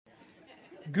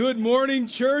Good morning,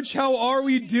 church. How are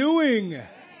we doing?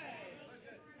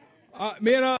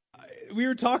 We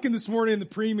were talking this morning in the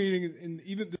pre-meeting, and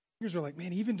even the singers were like,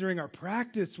 man, even during our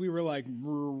practice, we were like,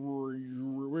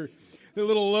 we're a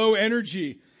little low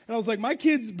energy. And I was like, my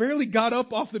kids barely got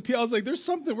up off the piano. I was like, there's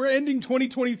something. We're ending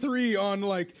 2023 on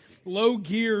like low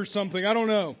gear or something. I don't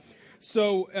know.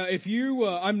 So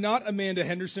I'm not Amanda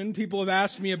Henderson. People have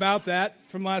asked me about that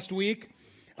from last week.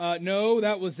 No,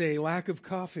 that was a lack of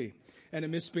coffee and a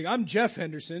misspeak. I'm Jeff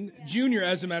Henderson, Jr.,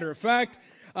 as a matter of fact.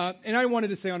 And I wanted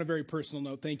to say on a very personal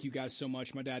note, thank you guys so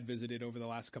much. My dad visited over the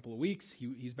last couple of weeks.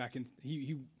 He's back in,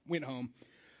 he went home.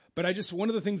 But one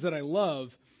of the things that I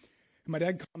love, my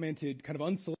dad commented kind of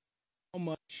unsolicited how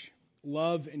much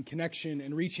love and connection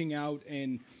and reaching out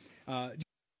and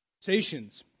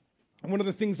conversations. And one of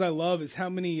the things I love is how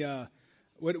many,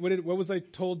 what was I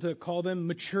told to call them?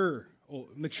 Mature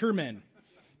men.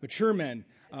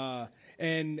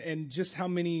 And just how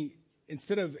many,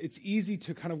 instead of, it's easy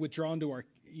to kind of withdraw into our,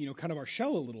 kind of our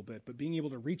shell a little bit, but being able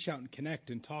to reach out and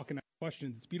connect and talk and ask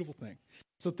questions, it's a beautiful thing.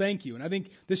 So thank you. And I think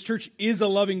this church is a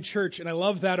loving church, and I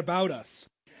love that about us.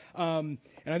 And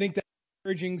I think that's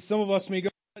encouraging. Some of us may go,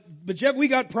 but Jeff, we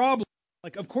got problems.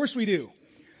 Like, of course we do.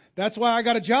 That's why I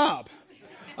got a job.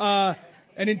 And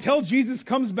until Jesus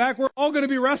comes back, we're all going to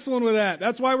be wrestling with that.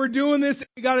 That's why we're doing this.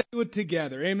 We got to do it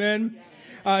together. Amen.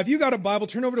 If you got a Bible,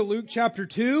 turn over to Luke chapter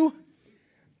 2,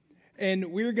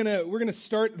 and we're gonna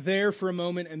start there for a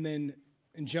moment, and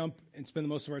jump and spend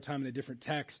most of our time in a different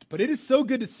text. But it is so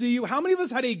good to see you. How many of us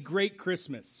had a great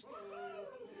Christmas?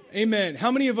 Amen.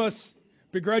 How many of us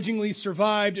begrudgingly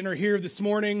survived and are here this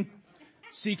morning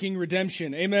seeking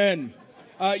redemption? Amen.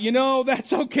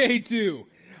 That's okay too.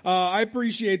 I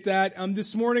appreciate that.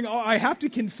 This morning, I have to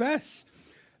confess,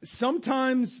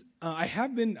 sometimes I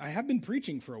have been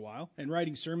preaching for a while and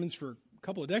writing sermons for a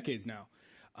couple of decades now.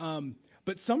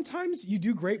 But sometimes you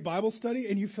do great Bible study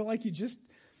and you feel like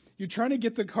you're trying to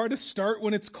get the car to start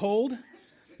when it's cold,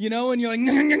 and you're like,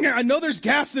 I know there's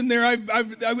gas in there.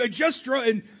 I just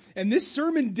drove, and this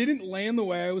sermon didn't land the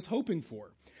way I was hoping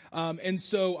for. And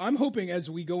so I'm hoping as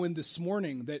we go in this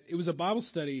morning that it was a Bible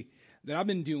study that I've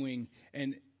been doing,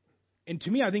 and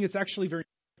to me, I think it's actually very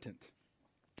important.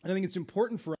 And I think it's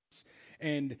important for us.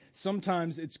 And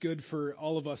sometimes it's good for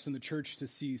all of us in the church to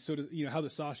see how the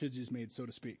sausage is made, so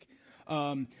to speak.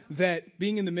 That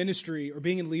being in the ministry or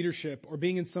being in leadership or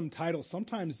being in some title,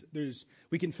 sometimes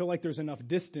we can feel like there's enough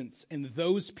distance and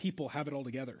those people have it all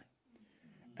together.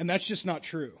 And that's just not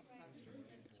true.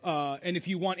 And if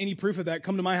you want any proof of that,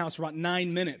 come to my house for about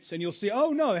 9 minutes and you'll see,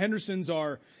 oh no, the Hendersons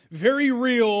are very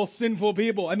real sinful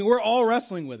people. I mean, we're all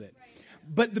wrestling with it.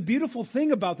 But the beautiful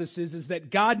thing about this is that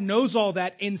God knows all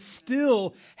that and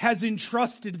still has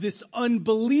entrusted this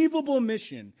unbelievable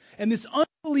mission and this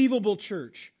unbelievable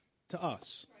church to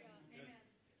us.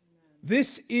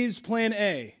 This is plan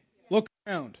A. Look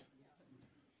around.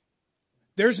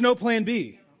 There's no plan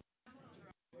B.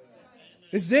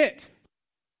 This is it.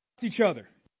 It's each other.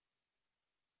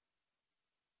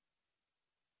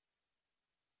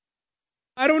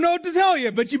 I don't know what to tell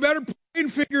you, but you better pray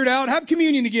and figure it out. Have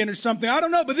communion again or something. I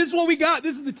don't know, but this is what we got.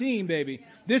 This is the team, baby.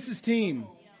 This is team.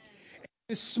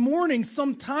 This morning,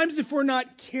 sometimes if we're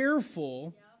not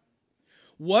careful,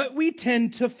 what we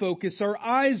tend to focus our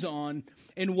eyes on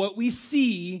and what we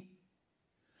see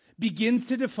begins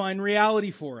to define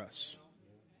reality for us.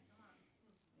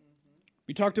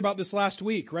 We talked about this last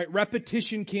week, right?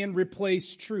 Repetition can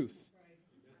replace truth.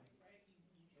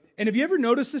 And have you ever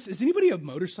noticed this? Is anybody a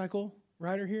motorcycle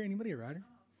rider here? Anybody a rider?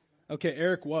 Okay,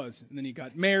 Eric was, and then he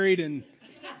got married, and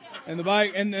the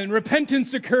bike, and then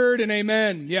repentance occurred, and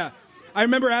amen. Yeah, I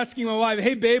remember asking my wife,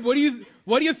 "Hey, babe, what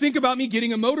do you think about me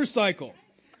getting a motorcycle?"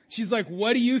 She's like,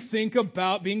 "What do you think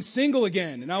about being single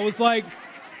again?" And I was like,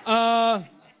 "Well,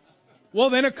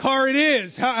 then a car it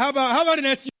is. How about an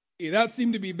SUV? That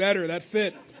seemed to be better. That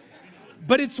fit."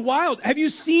 But it's wild. Have you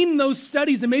seen those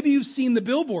studies? And maybe you've seen the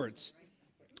billboards.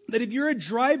 That if you're a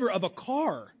driver of a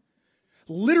car,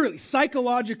 literally,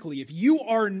 psychologically, if you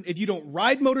don't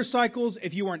ride motorcycles,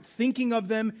 if you aren't thinking of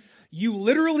them, you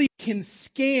literally can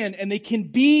scan and they can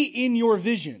be in your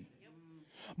vision.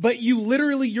 But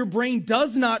your brain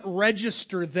does not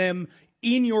register them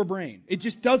in your brain. It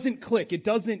just doesn't click. You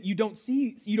don't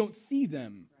see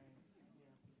them.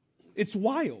 It's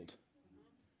wild.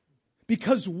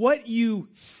 Because what you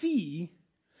see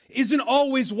isn't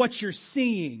always what you're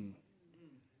seeing.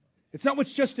 It's not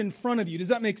what's just in front of you. Does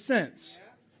that make sense?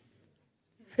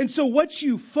 And so what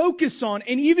you focus on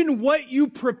and even what you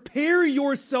prepare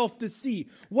yourself to see,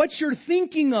 what you're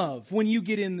thinking of when you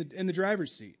get in the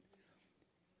driver's seat,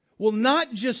 will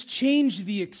not just change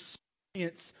the experience,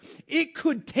 science, it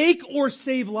could take or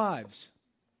save lives.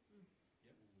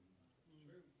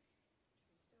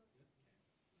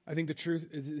 I think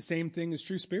the same thing is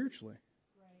true spiritually.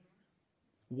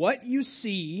 What you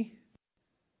see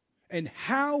and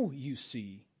how you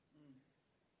see,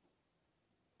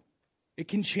 it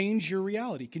can change your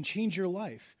reality, it can change your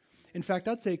life. In fact,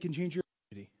 I'd say it can change your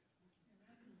identity.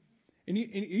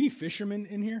 Any fishermen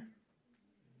in here?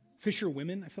 Fisher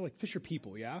women? I feel like fisher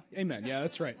people, yeah? Amen. Yeah,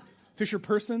 that's right. Fisher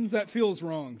persons? That feels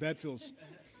wrong. That feels...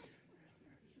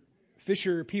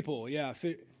 Fisher people, yeah.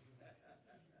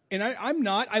 And I'm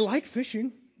not. I like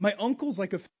fishing. My uncle's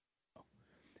like a fisher.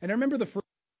 And I remember the first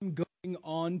time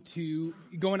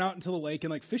going out into the lake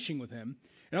and like fishing with him.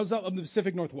 And I was out in the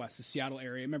Pacific Northwest, the Seattle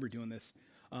area. I remember doing this.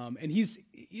 And this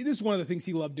is one of the things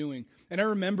he loved doing. And I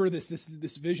remember this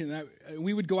vision that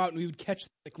we would go out and we would catch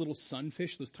like little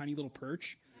sunfish, those tiny little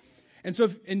perch.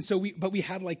 But we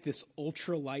had like this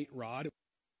ultralight rod.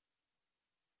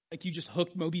 Like you just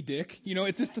hooked Moby Dick,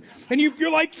 it's just, and you're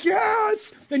like,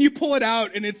 yes! And you pull it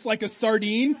out and it's like a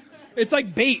sardine. It's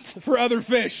like bait for other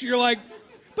fish. You're like,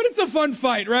 but it's a fun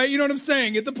fight, right? You know what I'm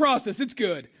saying? The process, it's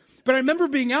good. But I remember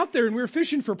being out there and we were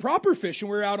fishing for proper fish and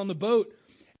we were out on the boat.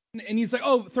 And he's like,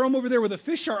 oh, throw him over there where the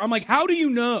fish are. I'm like, how do you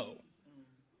know?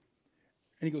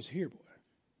 And he goes, here, boy.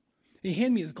 And he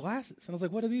handed me his glasses. And I was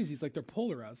like, what are these? He's like, they're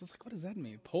polarized. I was like, what does that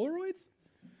mean? Polaroids?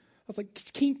 I was like,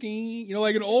 kinky,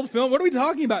 like an old film. What are we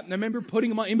talking about? And I remember putting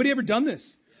them on. Anybody ever done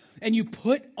this? And you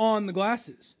put on the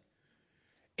glasses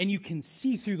and you can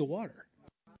see through the water.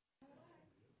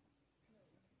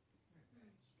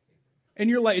 And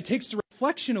you're like, it takes the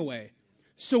reflection away.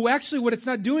 So actually what it's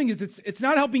not doing is it's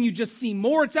not helping you just see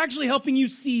more. It's actually helping you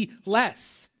see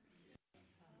less.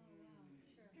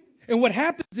 And what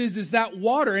happens is that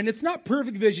water, and it's not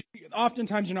perfect vision.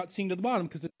 Oftentimes you're not seeing to the bottom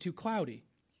because it's too cloudy.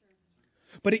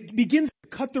 But it begins to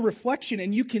cut the reflection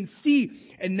and you can see,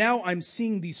 and now I'm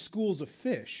seeing these schools of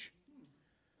fish.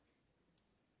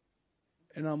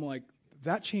 And I'm like,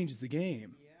 that changes the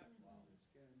game.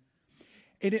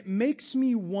 And it makes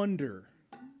me wonder,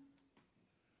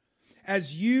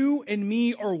 as you and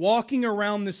me are walking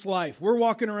around this life, we're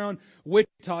walking around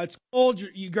Wichita, it's cold,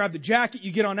 you grab the jacket,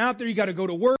 you get on out there, you got to go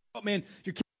to work, oh man,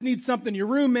 your kids need something, your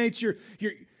roommates,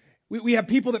 we have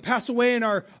people that pass away in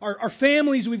our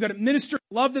families. We've got to minister,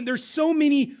 love them. There's so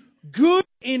many good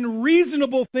and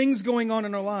reasonable things going on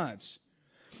in our lives.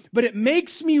 But it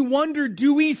makes me wonder,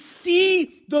 do we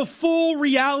see the full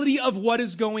reality of what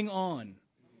is going on?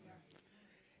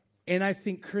 And I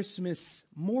think Christmas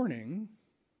morning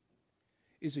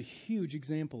is a huge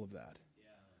example of that.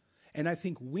 And I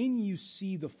think when you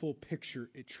see the full picture,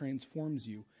 it transforms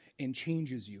you and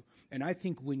changes you. And I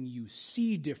think when you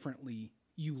see differently,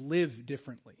 you live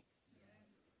differently.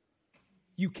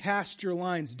 You cast your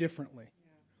lines differently.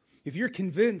 If you're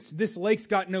convinced this lake's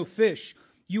got no fish,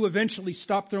 you eventually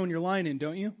stop throwing your line in,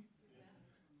 don't you?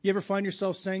 You ever find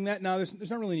yourself saying that? No, there's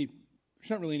not really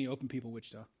any open people in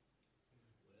Wichita.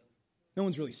 No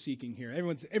one's really seeking here.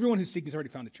 Everyone who's seeking has already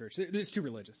found a church. It's too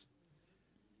religious.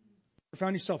 Ever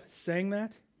found yourself saying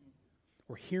that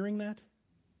or hearing that?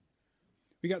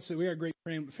 We got a great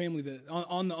family that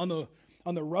on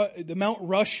the Mount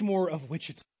Rushmore of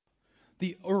Wichita,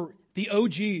 the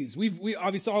OGs. We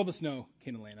obviously all of us know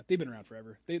Ken and Lana. They've been around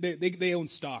forever. They own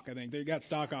stock. I think they got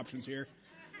stock options here.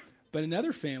 But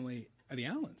another family are the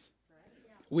Allens,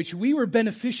 which we were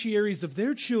beneficiaries of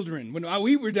their children when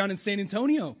we were down in San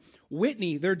Antonio.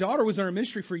 Whitney, their daughter, was in our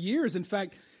ministry for years. In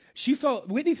fact,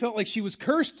 Whitney felt like she was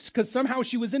cursed because somehow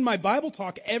she was in my Bible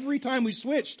talk every time we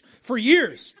switched for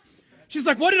years. She's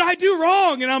like, what did I do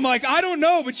wrong? And I'm like, I don't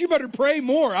know, but you better pray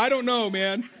more. I don't know,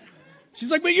 man.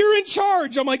 She's like, but you're in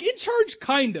charge. I'm like, in charge,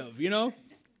 kind of,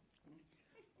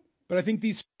 But I think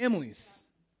these families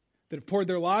that have poured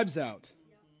their lives out.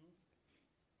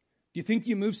 Do you think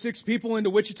you move 6 people into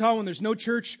Wichita when there's no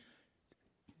church?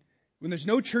 When there's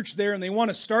no church there and they want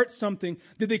to start something,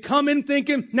 did they come in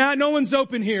thinking, nah, no one's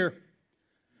open here.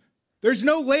 There's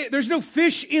no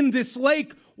fish in this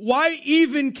lake. Why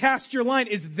even cast your line?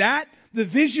 Is that the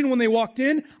vision when they walked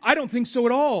in? I don't think so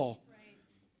at all.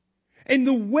 And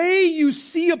the way you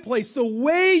see a place, the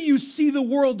way you see the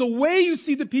world, the way you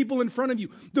see the people in front of you,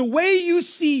 the way you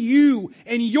see you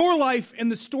and your life and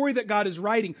the story that God is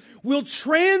writing will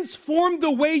transform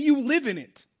the way you live in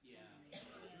it.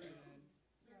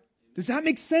 Does that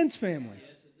make sense, family?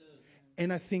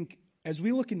 And I think as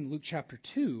we look in Luke chapter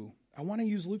 2, I want to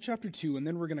use Luke chapter 2 and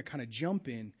then we're going to kind of jump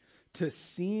in to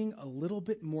seeing a little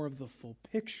bit more of the full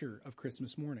picture of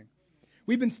Christmas morning.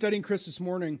 We've been studying Christmas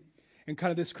morning and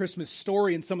kind of this Christmas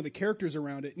story and some of the characters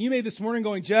around it. And you may this morning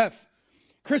going, Jeff,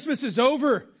 Christmas is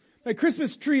over. My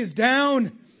Christmas tree is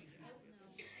down.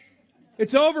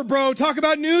 It's over, bro. Talk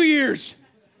about New Year's.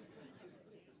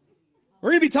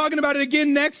 We're going to be talking about it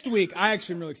again next week. I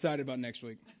actually am really excited about next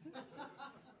week.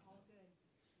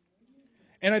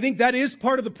 And I think that is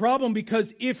part of the problem,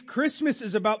 because if Christmas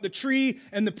is about the tree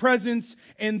and the presents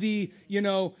and the,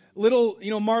 little,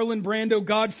 Marlon Brando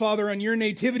Godfather on your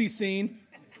nativity scene,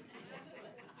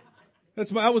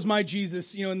 that was my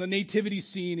Jesus, in the nativity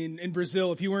scene in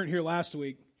Brazil, if you weren't here last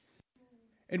week.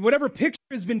 And whatever picture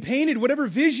has been painted, whatever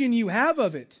vision you have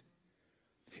of it,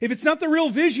 if it's not the real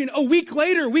vision, a week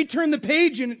later we turn the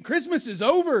page and Christmas is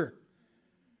over.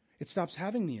 It stops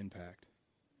having the impact.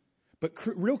 But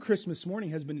real Christmas morning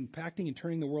has been impacting and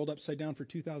turning the world upside down for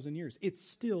 2,000 years. It's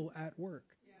still at work.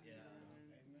 Yeah.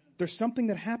 There's something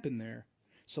that happened there.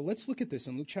 So let's look at this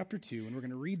in Luke chapter 2, and we're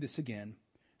going to read this again.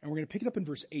 And we're going to pick it up in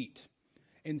verse 8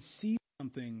 and see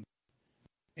something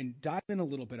and dive in a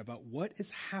little bit about what is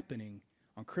happening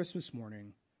on Christmas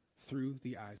morning through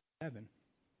the eyes of heaven.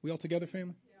 We all together,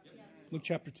 family? Yeah. Luke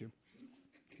chapter 2,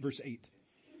 verse 8.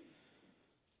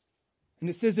 And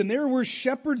it says, and there were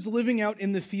shepherds living out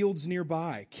in the fields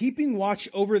nearby, keeping watch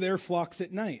over their flocks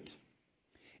at night.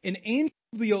 An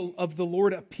angel of the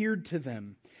Lord appeared to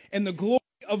them, and the glory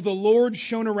of the Lord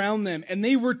shone around them, and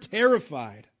they were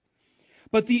terrified.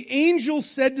 But the angel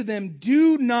said to them,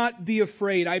 do not be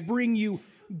afraid. I bring you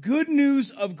good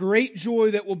news of great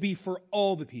joy that will be for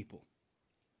all the people.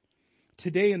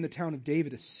 Today in the town of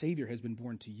David, a Savior has been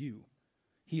born to you.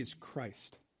 He is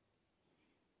Christ,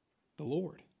 the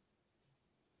Lord.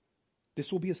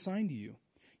 This will be a sign to you.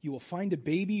 You will find a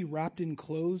baby wrapped in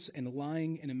clothes and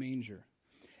lying in a manger.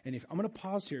 And I'm going to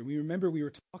pause here. We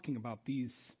were talking about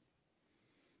these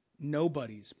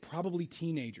nobodies, probably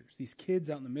teenagers, these kids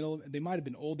out in the middle. They might have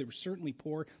been old. They were certainly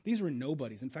poor. These were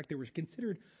nobodies. In fact, they were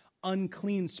considered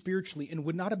unclean spiritually and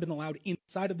would not have been allowed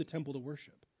inside of the temple to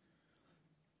worship.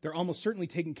 They're almost certainly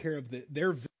taking care of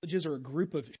their villages or a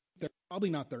group of, they're probably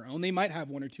not their own. They might have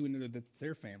one or two in there that's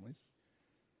their families.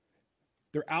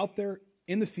 They're out there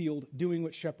in the field doing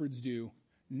what shepherds do.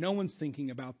 No one's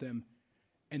thinking about them.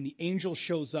 And the angel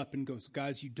shows up and goes,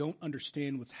 guys, you don't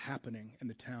understand what's happening in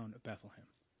the town of Bethlehem.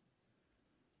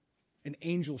 An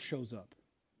angel shows up.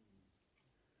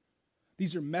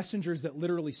 These are messengers that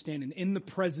literally stand in the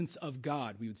presence of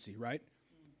God, we would see, right?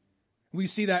 We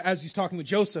see that as he's talking with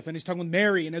Joseph and he's talking with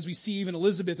Mary, and as we see even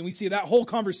Elizabeth, and we see that whole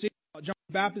conversation about John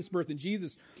the Baptist's birth and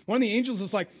Jesus. One of the angels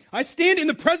is like, I stand in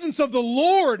the presence of the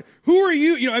Lord. Who are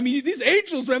you? These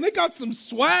angels, man, they got some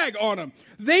swag on them.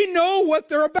 They know what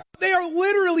they're about. They are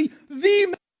literally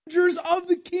the messengers of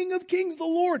the King of Kings, the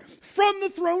Lord, from the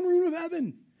throne room of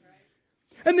heaven.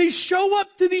 And they show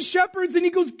up to these shepherds and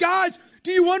he goes, guys,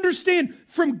 do you understand?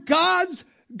 From God's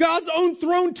own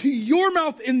throne to your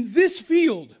mouth in this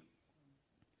field,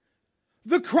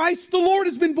 the Christ, the Lord,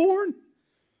 has been born.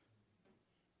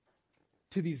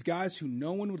 To these guys who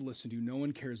no one would listen to, no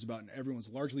one cares about, and everyone's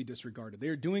largely disregarded. They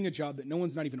are doing a job that no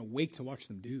one's not even awake to watch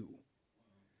them do.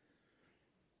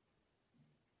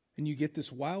 And you get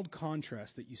this wild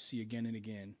contrast that you see again and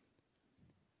again,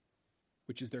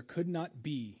 which is there could not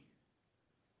be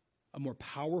a more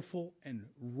powerful and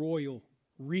royal,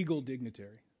 regal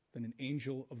dignitary than an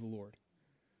angel of the Lord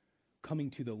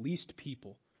coming to the least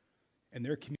people and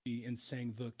their community and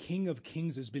saying, the King of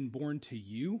Kings has been born to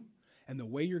you, and the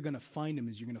way you're going to find him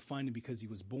is you're going to find him because he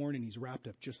was born and he's wrapped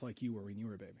up just like you were when you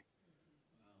were a baby.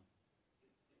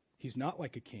 He's not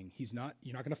like a king. You're not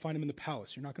going to find him in the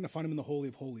palace. You're not going to find him in the Holy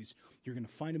of Holies. You're going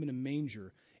to find him in a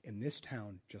manger in this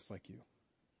town just like you.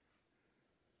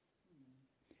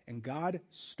 And God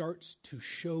starts to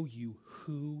show you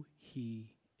who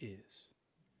he is.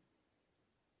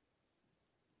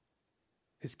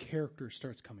 His character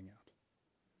starts coming out.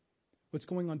 What's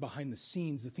going on behind the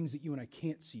scenes, the things that you and I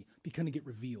can't see, begin to get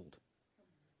revealed.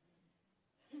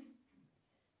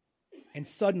 And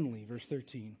suddenly, verse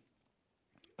 13,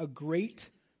 a great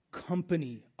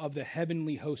company of the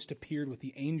heavenly host appeared with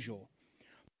the angel,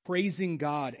 praising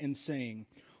God and saying,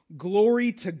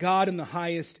 glory to God in the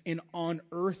highest, and on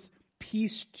earth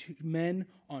peace to men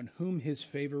on whom his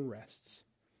favor rests.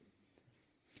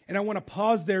 And I want to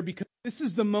pause there because this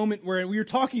is the moment where we were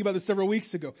talking about this several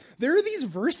weeks ago. There are these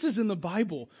verses in the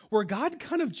Bible where God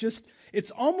kind of just,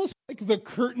 it's almost like the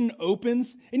curtain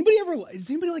opens. Does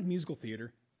anybody like musical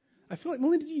theater? I feel like,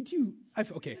 Melinda,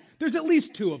 okay, there's at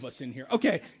least two of us in here.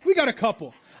 Okay, we got a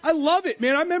couple. I love it,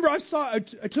 man. I remember I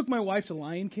took my wife to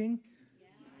Lion King.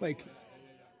 Dude,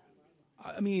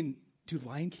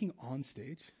 Lion King on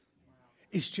stage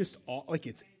is just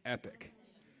it's epic.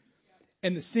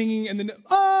 And the singing and then,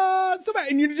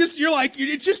 and you're like,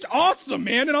 it's just awesome,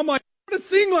 man. And I'm like, what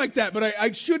sing like that, but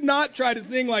I should not try to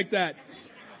sing like that.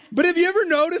 But have you ever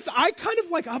noticed,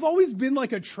 I've always been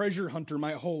like a treasure hunter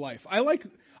my whole life.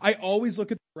 I always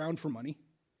look at the ground for money.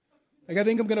 Like I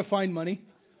think I'm going to find money.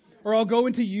 Or I'll go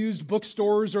into used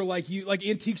bookstores or like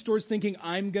antique stores thinking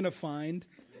I'm going to find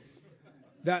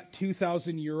that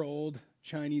 2,000-year-old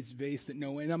Chinese vase that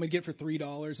no one, and I'm going to get for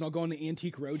 $3, and I'll go on the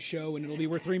Antique Roadshow and it'll be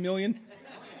worth $3 million.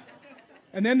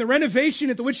 And then the renovation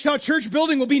at the Wichita Church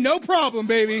building will be no problem,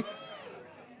 baby.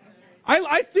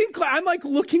 I think I'm like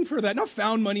looking for that. Not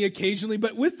found money occasionally,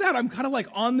 but with that, I'm kind of like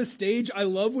on the stage. I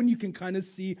love when you can kind of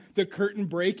see the curtain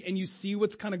break and you see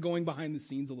what's kind of going behind the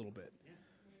scenes a little bit.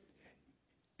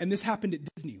 And this happened at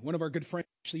Disney. One of our good friends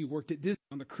actually worked at Disney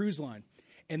on the cruise line,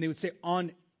 and they would say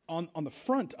on the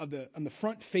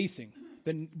front facing,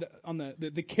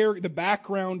 the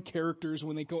background characters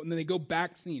when they go and then they go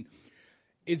back scene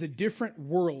is a different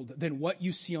world than what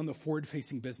you see on the forward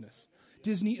facing business.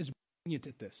 Disney is brilliant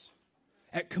at this.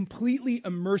 At completely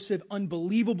immersive,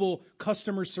 unbelievable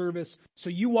customer service. So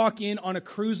you walk in on a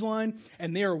cruise line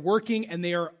and they are working and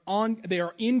they are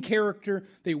in character.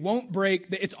 They won't break.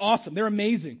 It's awesome. They're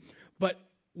amazing. But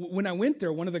when I went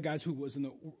there, one of the guys who was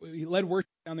he led worship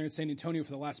down there in San Antonio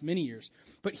for the last many years,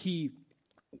 but he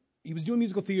was doing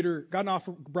musical theater, got an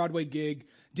off-Broadway gig,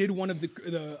 did one of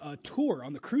the tour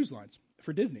on the cruise lines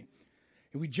for Disney.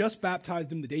 And we just baptized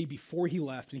him the day before he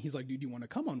left. And he's like, dude, do you want to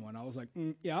come on one? I was like,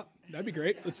 yeah, that'd be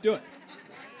great. Let's do it.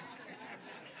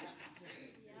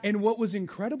 And what was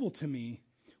incredible to me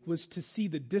was to see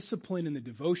the discipline and the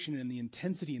devotion and the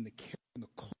intensity and the care and the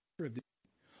culture of Disney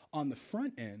on the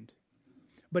front end.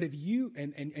 But if you,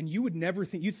 and you would never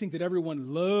think, you think that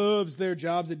everyone loves their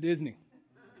jobs at Disney.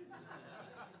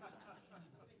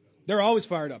 They're always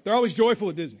fired up. They're always joyful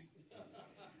at Disney.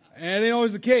 And it ain't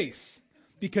always the case.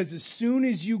 Because as soon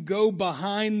as you go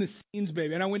behind the scenes,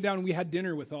 baby, and I went down and we had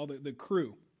dinner with all the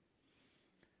crew.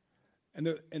 And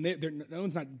no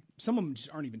one's not, some of them just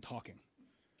aren't even talking.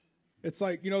 It's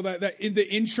like, that the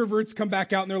introverts come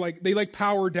back out and they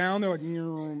power down. They're like,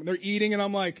 they're eating. And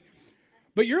I'm like,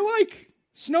 but you're like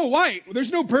Snow White.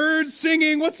 There's no birds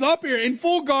singing. What's up here? In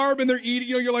full garb and they're eating.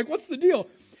 You're like, what's the deal?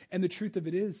 And the truth of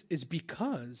it is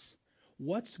because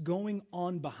what's going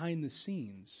on behind the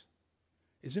scenes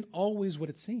isn't always what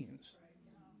it seems.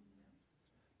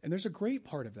 And there's a great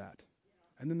part of that.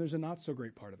 And then there's a not so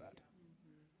great part of that.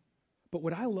 But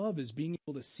what I love is being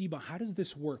able to see, how does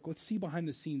this work? Let's see behind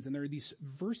the scenes. And there are these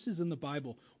verses in the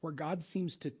Bible where God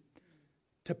seems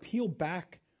to peel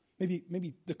back.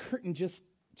 Maybe the curtain just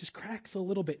cracks a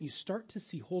little bit. And you start to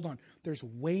see, hold on, there's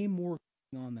way more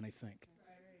going on than I think.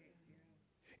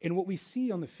 And what we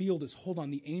see on the field is, hold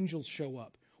on, the angels show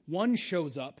up. One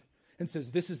shows up and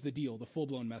says, this is the deal, the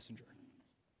full-blown messenger.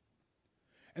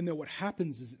 And then what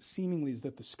happens is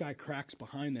that the sky cracks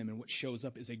behind them, and what shows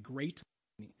up is a great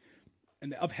army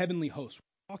and of heavenly hosts.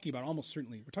 We're talking about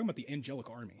we're talking about the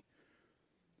angelic army.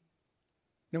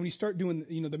 Now, when you start doing,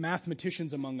 the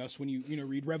mathematicians among us, when you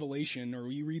read Revelation or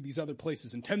you read these other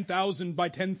places, and 10,000 by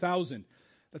 10,000,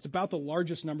 that's about the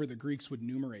largest number the Greeks would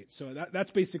numerate. So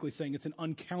that's basically saying it's an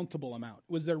uncountable amount.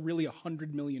 Was there really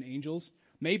 100 million angels?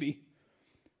 Maybe.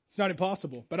 It's not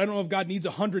impossible, but I don't know if God needs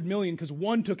 100 million because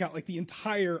one took out the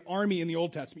entire army in the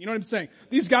Old Testament. You know what I'm saying?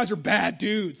 These guys are bad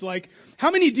dudes.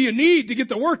 How many do you need to get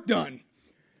the work done?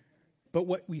 But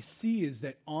what we see is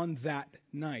that on that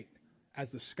night, as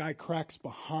the sky cracks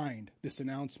behind this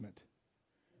announcement,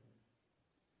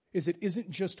 it isn't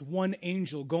just one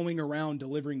angel going around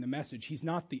delivering the message. He's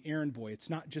not the errand boy. It's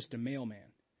not just a mailman.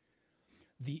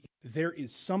 There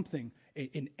is something,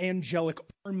 an angelic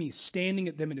army standing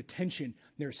at them in attention.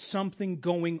 There's something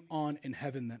going on in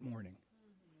heaven that morning.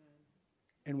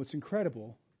 And what's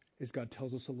incredible is God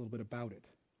tells us a little bit about it.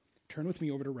 Turn with me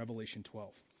over to Revelation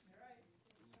 12.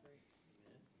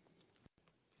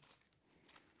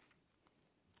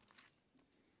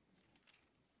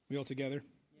 We all together?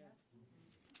 Yes.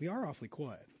 We are awfully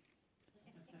quiet,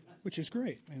 which is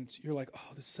great. And you're like,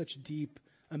 oh, this is such deep,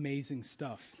 amazing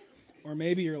stuff. Or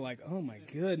maybe you're like, oh my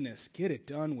goodness, get it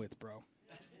done with, bro.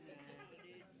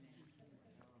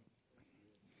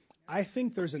 I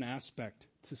think there's an aspect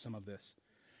to some of this.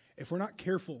 If we're not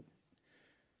careful,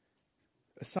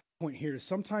 a side point here is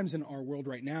sometimes in our world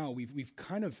right now, we've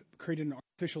kind of created an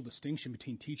artificial distinction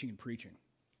between teaching and preaching.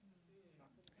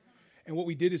 And what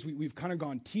we did is we've kind of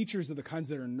gone, teachers are the kinds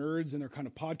that are nerds and they're kind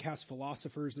of podcast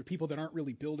philosophers. They're people that aren't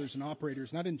really builders and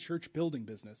operators, not in church building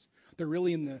business. They're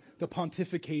really in the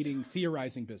pontificating,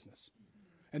 theorizing business.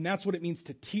 And that's what it means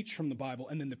to teach from the Bible.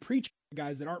 And then the preachers are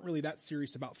guys that aren't really that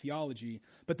serious about theology,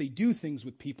 but they do things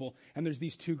with people. And there's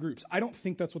these two groups. I don't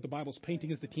think that's what the Bible's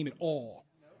painting as the team at all.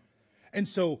 And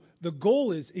so the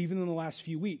goal is, even in the last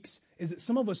few weeks, is that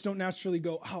some of us don't naturally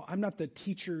go, oh, I'm not the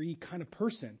teacher-y kind of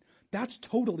person. That's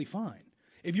totally fine.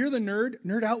 If you're the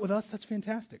nerd out with us, that's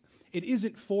fantastic. It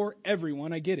isn't for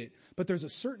everyone, I get it. But there's a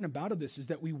certain about of this is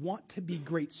that we want to be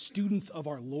great students of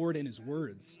our Lord and His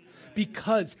words.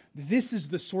 Because this is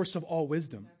the source of all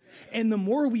wisdom. And the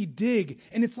more we dig,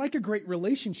 and it's like a great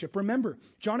relationship. Remember,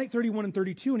 John 8:31 and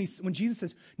 32, and when Jesus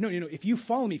says, no, if you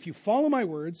follow me, if you follow my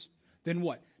words, then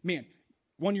what? Man,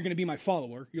 one, you're going to be my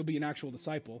follower. You'll be an actual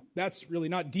disciple. That's really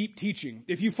not deep teaching.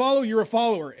 If you follow, you're a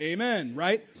follower. Amen,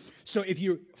 right? So if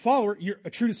you're a follower, you're a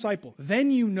true disciple.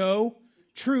 Then you know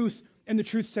truth, and the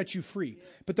truth sets you free.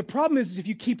 But the problem is if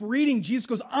you keep reading, Jesus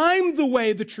goes, I'm the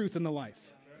way, the truth, and the life.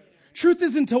 Truth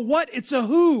isn't a what, it's a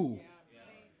who.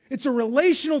 It's a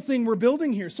relational thing we're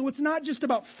building here. So it's not just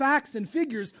about facts and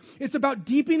figures. It's about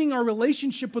deepening our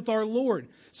relationship with our Lord.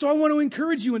 So I want to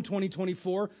encourage you in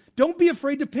 2024, don't be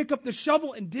afraid to pick up the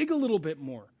shovel and dig a little bit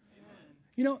more.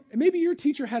 Maybe your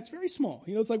teacher hat's very small.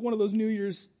 It's like one of those New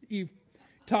Year's Eve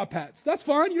top hats. That's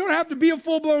fine. You don't have to be a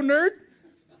full-blown nerd.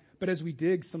 But as we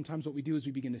dig, sometimes what we do is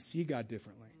we begin to see God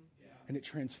differently. And it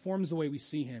transforms the way we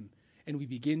see Him. And we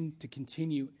begin to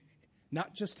continue,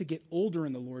 not just to get older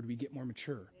in the Lord, we get more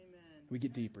mature. Amen. We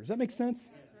get deeper. Does that make sense?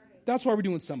 That's why we're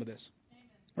doing some of this.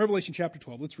 Revelation chapter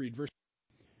 12. Let's read verse.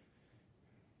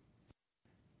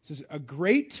 It says, a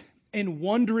great and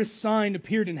wondrous sign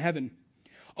appeared in heaven.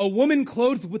 A woman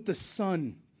clothed with the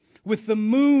sun, with the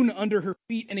moon under her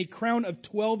feet, and a crown of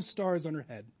 12 stars on her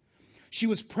head. She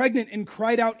was pregnant and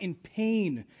cried out in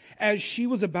pain as she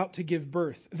was about to give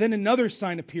birth. Then another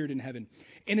sign appeared in heaven.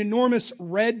 An enormous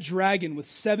red dragon with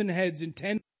 7 heads and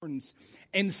 10 horns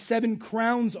and 7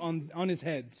 crowns on his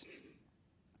heads.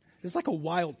 It's like a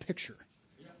wild picture.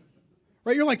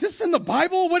 Right? You're like, this is in the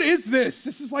Bible? What is this?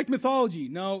 This is like mythology.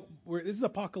 No, this is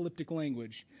apocalyptic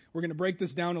language. We're going to break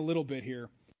this down a little bit here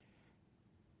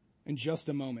in just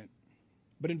a moment.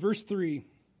 But in verse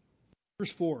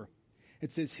 4,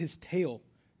 it says, his tail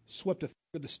swept a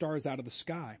third of the stars out of the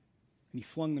sky, and he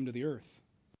flung them to the earth.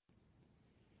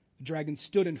 The dragon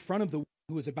stood in front of the woman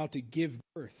who was about to give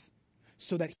birth,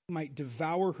 so that he might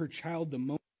devour her child the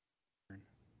moment she was born.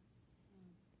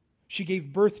 She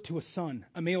gave birth to a son,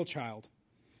 a male child,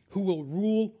 who will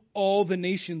rule all the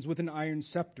nations with an iron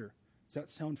scepter. Does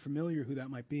that sound familiar, who that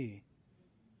might be?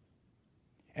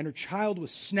 And her child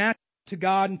was snatched to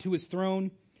God and to His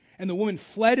throne, and the woman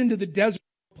fled into the desert,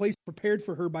 a place prepared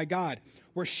for her by God,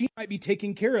 where she might be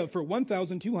taken care of for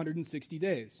 1,260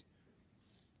 days.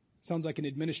 Sounds like an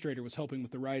administrator was helping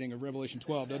with the writing of Revelation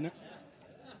 12, doesn't it?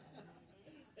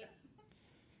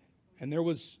 And there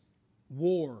was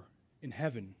war in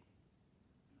heaven.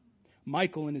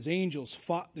 Michael and his angels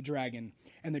fought the dragon,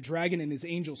 and the dragon and his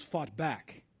angels fought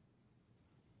back.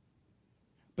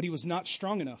 But he was not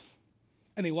strong enough,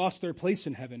 and they lost their place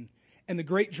in heaven. And the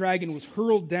great dragon was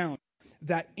hurled down,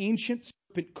 that ancient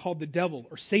serpent called the devil,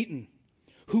 or Satan,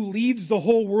 who leads the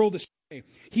whole world astray.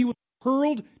 He was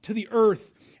hurled to the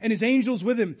earth, and his angels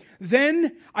with him.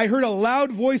 Then I heard a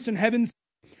loud voice in heaven say,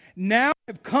 now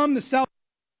have come the salvation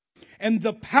and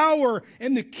the power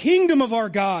and the kingdom of our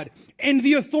God and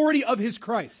the authority of His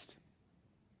Christ.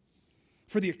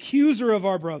 For the accuser of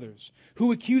our brothers,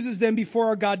 who accuses them before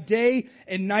our God day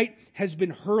and night, has been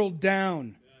hurled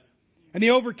down. And they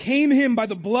overcame him by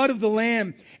the blood of the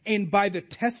Lamb and by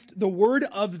the word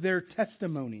of their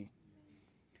testimony.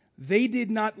 They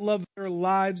did not love their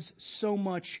lives so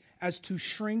much as to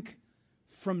shrink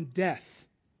from death.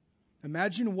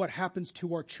 Imagine what happens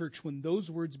to our church when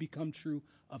those words become true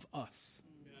of us.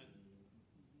 Amen.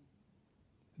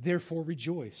 Therefore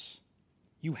rejoice,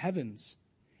 you heavens,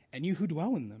 and you who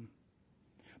dwell in them.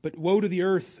 But woe to the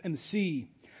earth and the sea,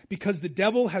 because the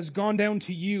devil has gone down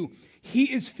to you. He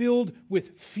is filled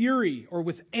with fury, or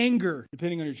with anger,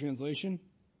 depending on your translation.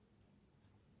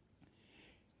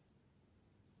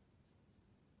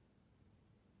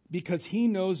 Because he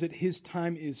knows that his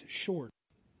time is short.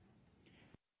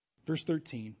 Verse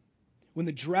 13. When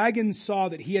the dragon saw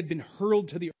that he had been hurled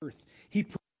to the earth, he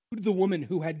pursued the woman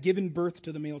who had given birth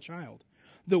to the male child.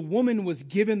 The woman was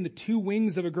given the 2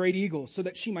 wings of a great eagle, so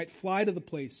that she might fly to the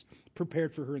place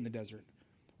prepared for her in the desert,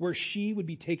 where she would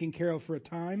be taken care of for a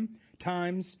time,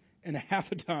 times, and a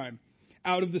half a time,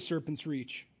 out of the serpent's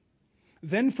reach.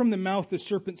 Then from the mouth the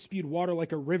serpent spewed water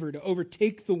like a river to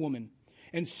overtake the woman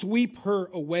and sweep her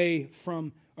away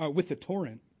with the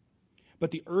torrent.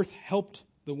 But the earth helped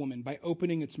the woman by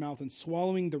opening its mouth and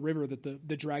swallowing the river that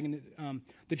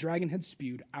the dragon had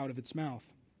spewed out of its mouth.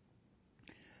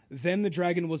 Then the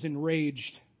dragon was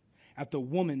enraged at the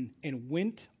woman and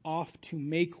went off to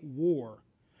make war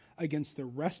against the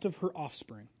rest of her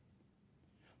offspring,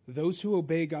 those who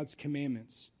obey God's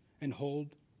commandments and hold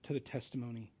to the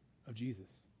testimony of Jesus.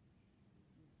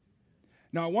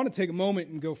 Now, I want to take a moment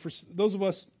and go, for those of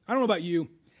us, I don't know about you,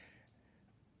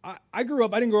 I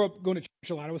didn't grow up going to church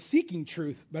a lot. I was seeking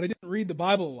truth, but I didn't read the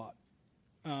Bible a lot.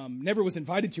 Never was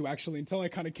invited to, actually, until I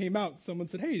kind of came out. Someone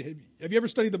said, hey, have you ever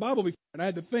studied the Bible before? And I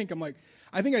had to think. I'm like,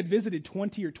 I think I'd visited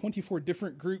 20 or 24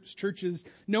 different groups, churches.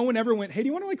 No one ever went, hey, do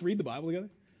you want to read the Bible together?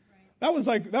 Right.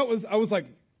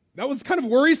 That was kind of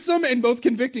worrisome and both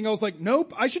convicting. I was like,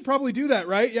 nope, I should probably do that,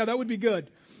 right? Yeah, that would be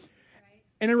good. Right.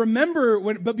 And I remember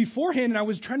but beforehand, and I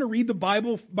was trying to read the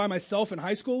Bible by myself in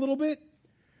high school a little bit.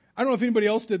 I don't know if anybody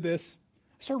else did this.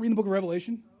 I started reading the book of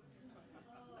Revelation.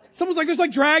 Someone's like, there's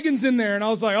dragons in there. And I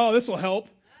was like, oh, this will help.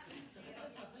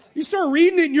 You start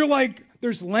reading it and you're like,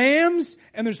 there's lambs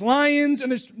and there's lions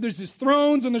and there's these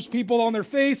thrones and there's people on their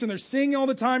face and they're singing all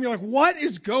the time. You're like, what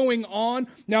is going on?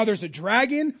 Now there's a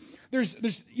dragon. There's,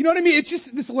 you know what I mean? It's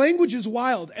just, this language is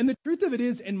wild. And the truth of it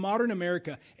is, in modern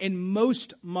America, in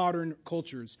most modern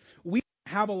cultures, we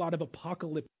have a lot of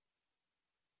apocalypse.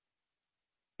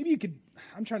 Maybe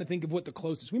I'm trying to think of what the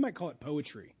closest, we might call it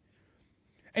poetry.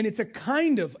 And it's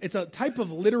a type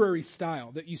of literary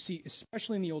style that you see,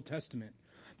 especially in the Old Testament,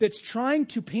 that's trying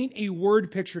to paint a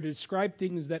word picture to describe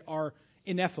things that are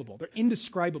ineffable. They're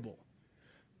indescribable.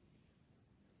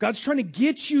 God's trying to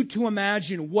get you to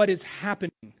imagine what is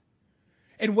happening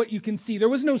and what you can see. There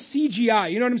was no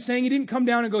CGI. You know what I'm saying? He didn't come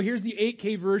down and go, here's the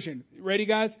 8K version. Ready,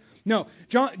 guys? No.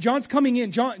 John's coming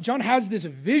in. John has this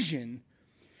vision,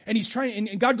 and he's trying,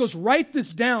 and God goes, write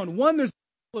this down. One, there's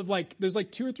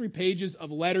 2 or 3 pages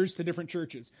of letters to different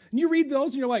churches. And you read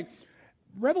those and you're like,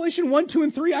 Revelation 1, 2,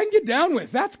 and 3, I can get down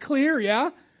with. That's clear,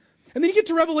 yeah? And then you get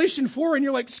to Revelation 4 and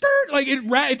you're like, skirt,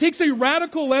 it takes a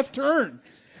radical left turn.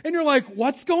 And you're like,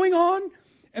 what's going on?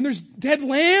 And there's dead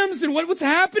lambs and what's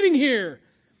happening here?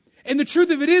 And the truth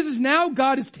of it is now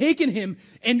God has taken him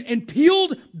and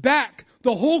peeled back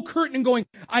the whole curtain and going,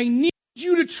 I need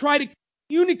you to try to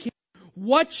communicate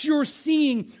what you're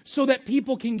seeing so that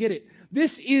people can get it.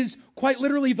 This is quite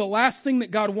literally the last thing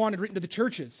that God wanted written to the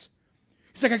churches.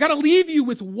 He's like, I got to leave you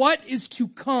with what is to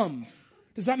come.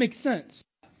 Does that make sense?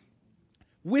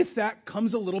 With that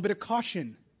comes a little bit of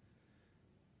caution.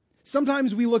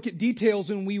 Sometimes we look at details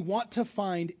and we want to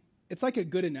find, it's like a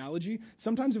good analogy.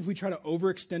 Sometimes if we try to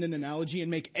overextend an analogy and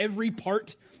make every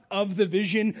part of the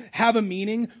vision have a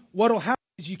meaning, what will happen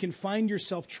is you can find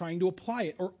yourself trying to apply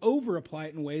it or over-apply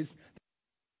it in ways.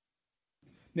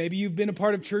 Maybe you've been a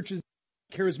part of churches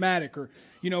charismatic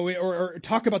or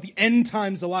talk about the end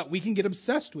times a lot. We can get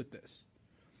obsessed with this.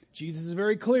 Jesus is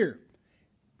very clear.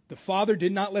 The Father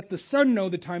did not let the Son know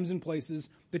the times and places.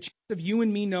 The chance of you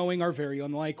and me knowing are very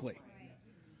unlikely.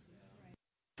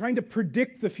 Trying to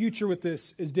predict the future with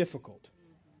this is difficult.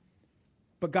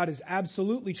 But God is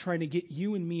absolutely trying to get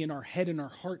you and me in our head and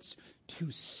our hearts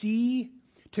to see,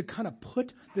 to kind of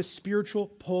put the spiritual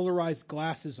polarized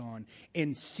glasses on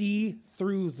and see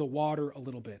through the water a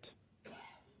little bit.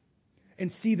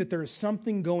 And see that there is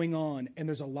something going on, and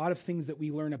there's a lot of things that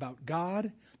we learn about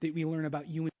God, that we learn about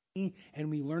you and me, and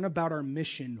we learn about our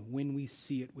mission when we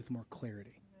see it with more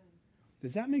clarity.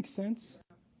 Does that make sense?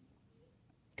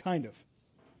 Kind of.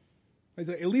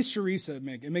 At least Sharisa,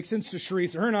 it makes sense to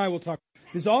Sharisa. Her and I will talk.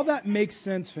 Does all that make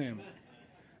sense, fam?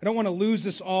 I don't want to lose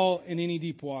this all in any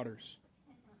deep waters.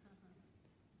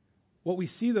 What we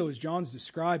see, though, is John's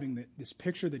describing that this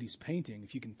picture that he's painting,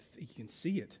 if you can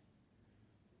see it,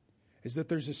 is that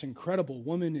there's this incredible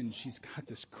woman and she's got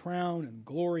this crown and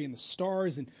glory and the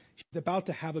stars and she's about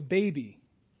to have a baby.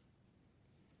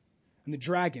 And the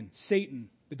dragon, Satan,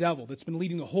 the devil, that's been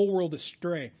leading the whole world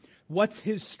astray. What's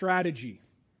his strategy?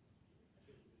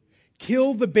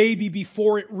 Kill the baby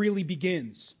before it really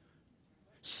begins.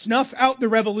 Snuff out the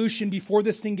revolution before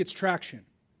this thing gets traction.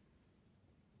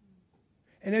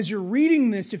 And as you're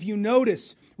reading this, if you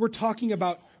notice, we're talking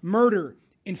about murder,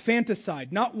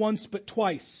 infanticide, not once but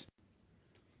twice.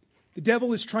 The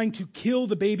devil is trying to kill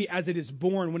the baby as it is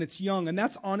born when it's young. And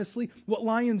that's honestly what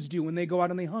lions do when they go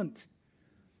out and they hunt.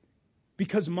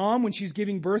 Because mom, when she's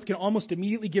giving birth, can almost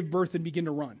immediately give birth and begin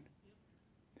to run.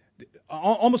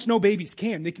 Almost no babies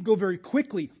can. They can go very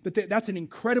quickly, but that's an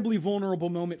incredibly vulnerable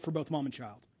moment for both mom and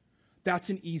child. That's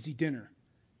an easy dinner.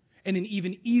 And an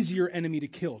even easier enemy to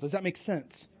kill. Does that make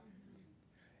sense?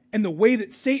 And the way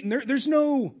that Satan,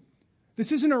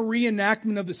 this isn't a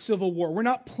reenactment of the Civil War. We're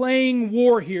not playing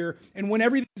war here, and when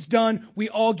everything's done, we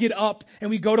all get up and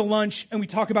we go to lunch and we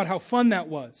talk about how fun that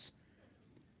was.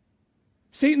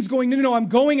 Satan's going, no, I'm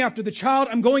going after the child.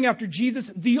 I'm going after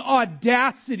Jesus. The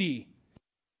audacity.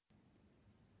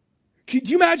 Could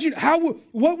you imagine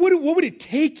what would it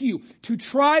take you to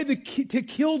try to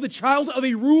kill the child of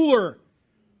a ruler?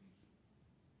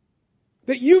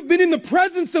 That you've been in the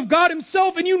presence of God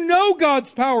himself and you know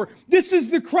God's power. This is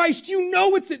the Christ. You know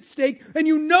what's at stake and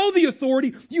you know the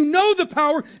authority. You know the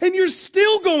power and you're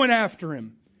still going after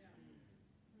him.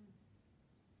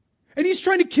 And he's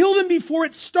trying to kill them before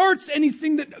it starts. And he's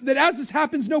saying that as this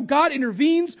happens, no, God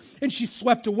intervenes and she's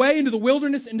swept away into the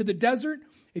wilderness, into the desert.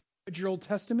 If you read your Old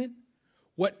Testament,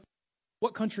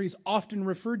 what country is often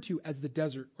referred to as the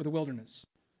desert or the wilderness?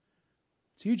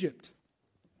 It's Egypt.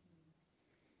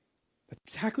 That's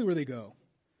exactly where they go.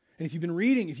 And if you've been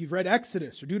reading, if you've read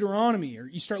Exodus or Deuteronomy, or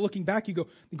you start looking back, you go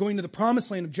going to the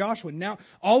promised land of Joshua. Now,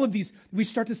 all of these, we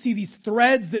start to see these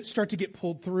threads that start to get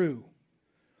pulled through.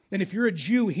 And if you're a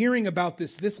Jew hearing about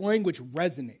this language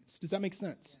resonates. Does that make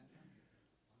sense?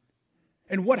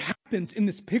 And what happens in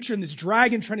this picture, in this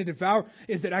dragon trying to devour,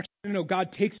 is that actually,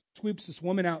 God sweeps this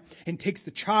woman out and takes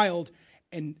the child,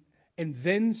 and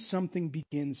then something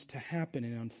begins to happen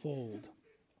and unfold.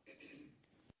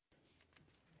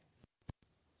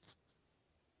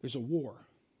 There's a war.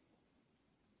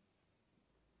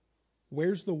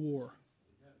 Where's the war?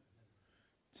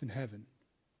 It's in heaven.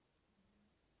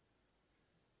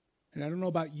 And I don't know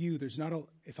about you,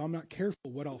 if I'm not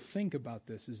careful, what I'll think about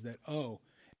this is that,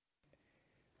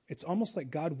 it's almost like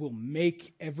God will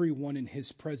make everyone in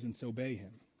his presence obey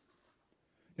him.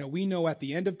 Now we know at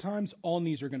the end of times, all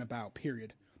knees are going to bow,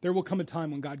 period. There will come a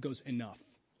time when God goes, enough.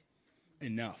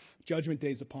 Enough. Judgment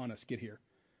day is upon us. Get here.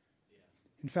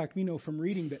 In fact, we know from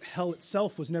reading that hell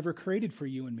itself was never created for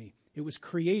you and me. It was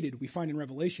created, we find in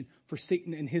Revelation, for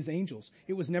Satan and his angels.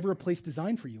 It was never a place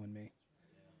designed for you and me.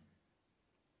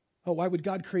 Oh, why would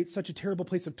God create such a terrible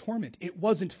place of torment? It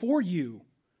wasn't for you.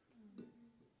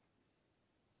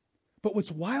 But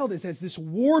what's wild is as this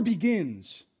war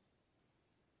begins,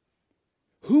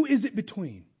 who is it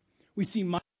between? We see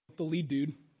Michael, the lead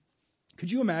dude.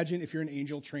 Could you imagine if you're an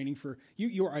angel training for,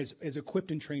 you're as equipped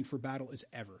and trained for battle as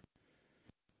ever.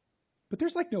 But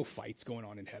there's like no fights going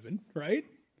on in heaven, right?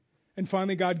 And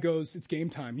finally God goes, it's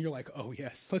game time. And you're like, oh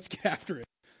yes, let's get after it.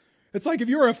 It's like if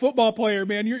you're a football player,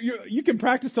 man, you can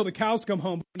practice till the cows come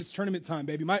home, but it's tournament time,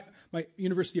 baby. My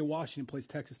University of Washington plays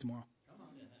Texas tomorrow.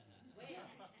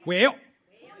 Well,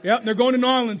 yeah, they're going to New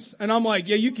Orleans, and I'm like,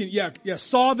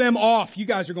 saw them off. You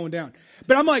guys are going down.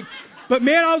 But I'm like,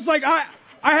 man, I was like, I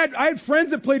had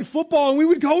friends that played football, and we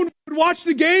would go and watch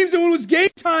the games, and when it was game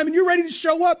time, and you're ready to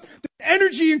show up, the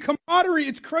energy and camaraderie,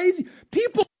 it's crazy.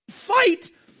 People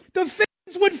fight. The fans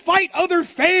would fight other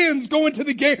fans going to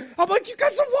the game. I'm like, you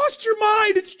guys have lost your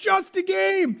mind. It's just a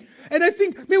game. And I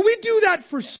think, man, we do that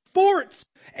for sports,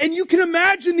 and you can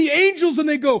imagine the angels, and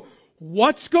they go,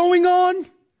 what's going on?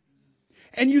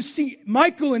 And you see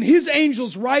Michael and his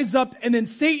angels rise up, and then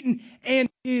Satan and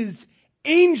his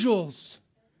angels.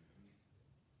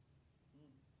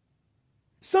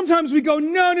 Sometimes we go,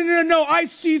 no, I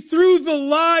see through the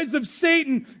lies of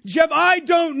Satan. Jeff, I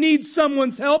don't need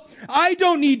someone's help. I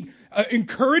don't need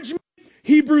encouragement.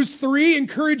 Hebrews 3,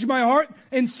 encourage my heart.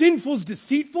 And sinful's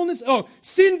deceitfulness. Oh,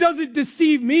 sin doesn't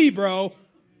deceive me, bro.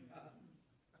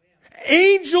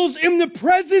 Angels in the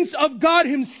presence of God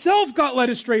himself got led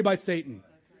astray by Satan.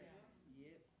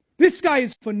 This guy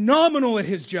is phenomenal at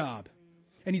his job.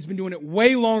 And he's been doing it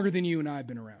way longer than you and I have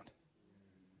been around.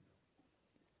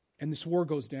 And this war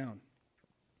goes down.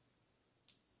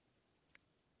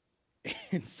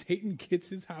 And Satan gets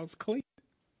his house cleaned.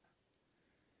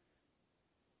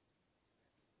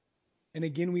 And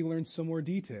again, we learn some more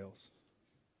details.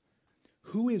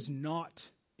 Who is not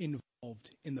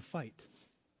involved in the fight?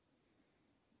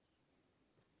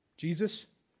 Jesus?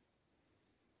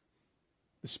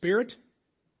 The Spirit?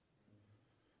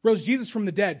 Rose Jesus from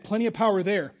the dead. Plenty of power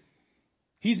there.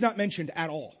 He's not mentioned at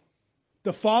all.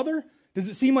 The Father? Does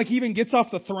it seem like he even gets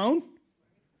off the throne?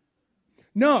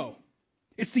 No.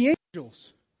 It's the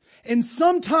angels. And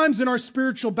sometimes in our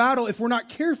spiritual battle, if we're not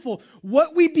careful,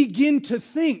 what we begin to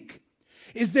think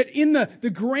is that in the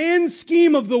grand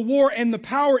scheme of the war and the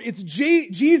power, it's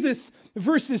Jesus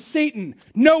versus Satan.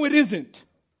 No, it isn't.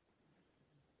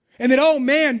 And that, oh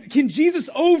man, can Jesus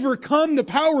overcome the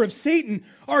power of Satan?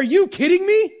 Are you kidding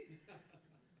me?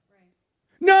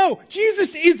 No,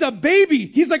 Jesus is a baby.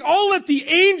 He's like, I'll let the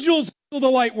angels handle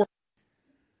the light work.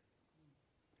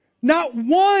 Not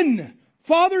one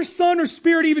Father, Son, or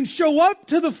Spirit even show up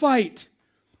to the fight.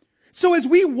 So as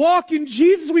we walk in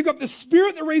Jesus, we've got the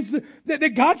Spirit that raised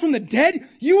that God from the dead.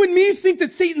 You and me think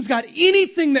that Satan's got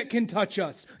anything that can touch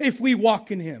us if we walk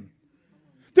in Him.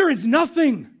 There is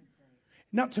nothing.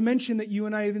 Not to mention that you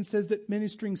and I even says that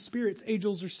ministering spirits,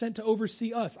 angels, are sent to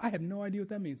oversee us. I have no idea what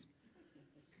that means.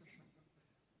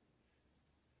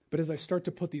 But as I start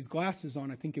to put these glasses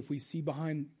on, I think if we see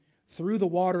through the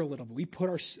water a little bit, we put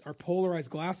our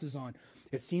polarized glasses on,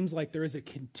 it seems like there is a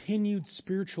continued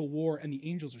spiritual war and the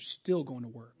angels are still going to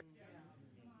work.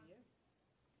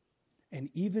 And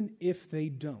even if they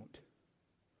don't,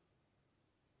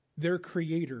 their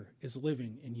Creator is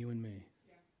living in you and me.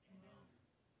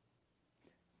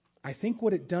 I think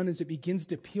what it done is it begins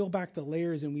to peel back the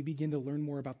layers and we begin to learn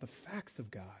more about the facts of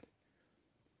God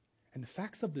and the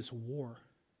facts of this war.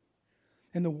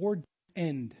 And the war didn't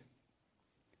end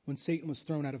when Satan was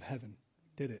thrown out of heaven,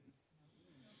 did it?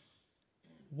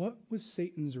 What was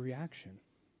Satan's reaction?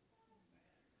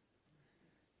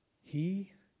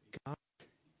 He got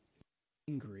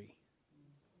angry.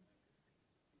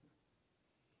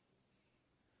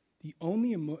 The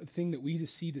only thing that we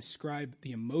see describe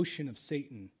the emotion of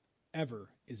Satan ever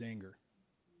is anger.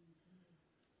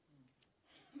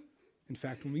 In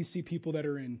fact, when we see people that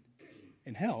are in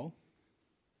hell,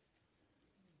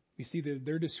 we see that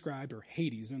they're described, or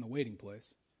Hades, in the waiting place,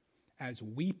 as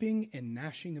weeping and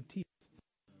gnashing of teeth.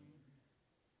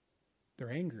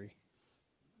 They're angry.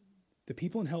 The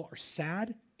people in hell are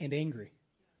sad and angry.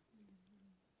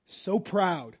 So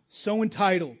proud, so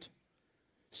entitled,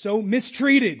 so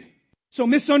mistreated, so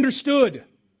misunderstood,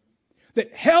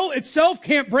 that hell itself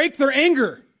can't break their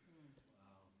anger.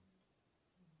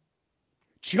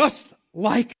 Just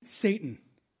like Satan.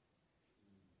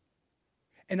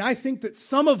 And I think that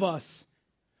some of us,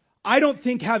 I don't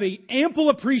think, have an ample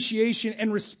appreciation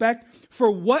and respect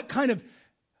for what kind of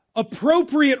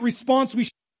appropriate response we show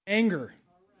to anger.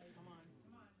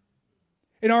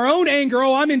 In our own anger,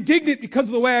 I'm indignant because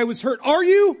of the way I was hurt. Are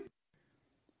you?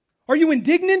 Are you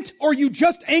indignant, or are you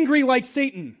just angry like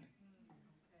Satan?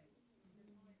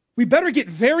 We better get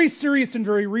very serious and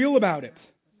very real about it.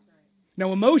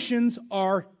 Now, emotions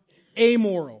are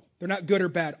amoral. They're not good or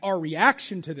bad. Our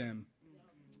reaction to them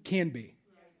can be.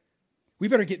 We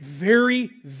better get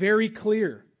very, very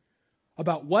clear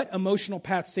about what emotional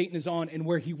path Satan is on and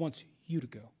where he wants you to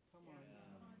go.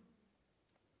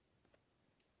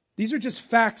 These are just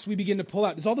facts we begin to pull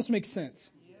out. Does all this make sense?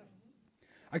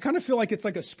 I kind of feel like it's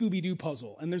like a Scooby-Doo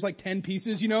puzzle, and there's like 10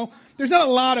 pieces, you know? There's not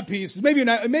a lot of pieces.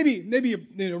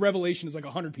 Maybe Revelation is like a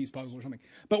 100-piece puzzle or something.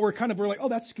 But we're like, oh,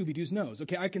 that's Scooby-Doo's nose.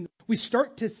 Okay, we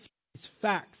start to see these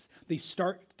facts. They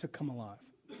start to come alive.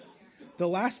 The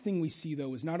last thing we see,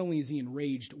 though, is not only is he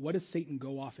enraged, what does Satan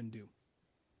go off and do?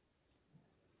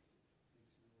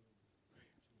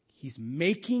 He's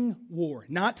making war,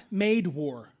 not made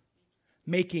war.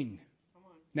 Making.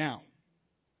 Now.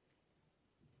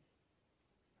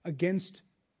 Against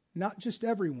not just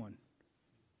everyone.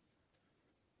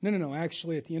 No.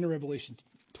 Actually, at the end of Revelation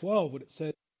 12, what it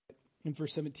says in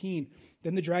verse 17,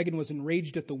 then the dragon was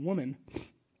enraged at the woman,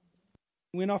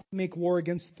 went off to make war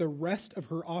against the rest of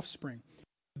her offspring,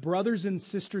 brothers and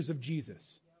sisters of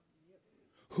Jesus.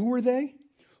 Who are they?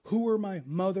 Who are my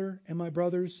mother and my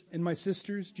brothers and my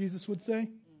sisters, Jesus would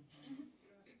say?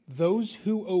 Those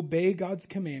who obey God's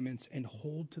commandments and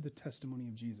hold to the testimony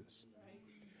of Jesus.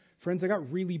 Friends, I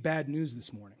got really bad news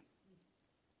this morning.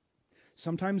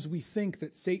 Sometimes we think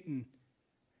that Satan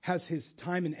has his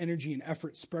time and energy and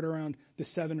effort spread around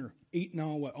the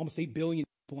almost 8 billion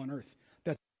people on earth.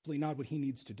 That's absolutely not what he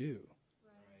needs to do.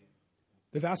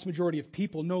 The vast majority of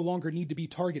people no longer need to be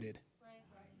targeted.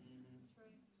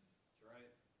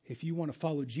 If you want to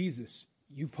follow Jesus,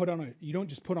 you don't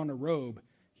just put on a robe,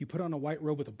 you put on a white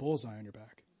robe with a bullseye on your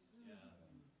back.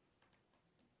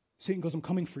 Satan goes, I'm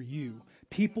coming for you.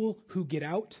 People who get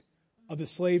out of the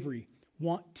slavery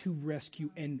want to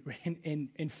rescue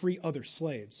and free other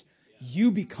slaves.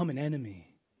 You become an enemy.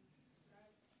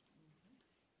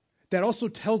 That also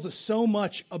tells us so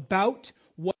much about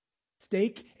what's at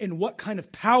stake and what kind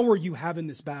of power you have in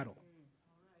this battle.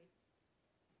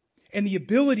 And the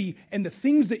ability and the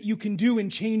things that you can do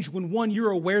and change when, one,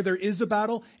 you're aware there is a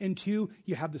battle, and two,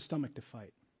 you have the stomach to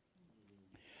fight.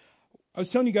 I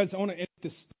was telling you guys, I want to end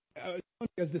this. I was telling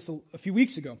you guys this a few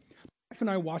weeks ago. My wife and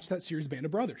I watched that series Band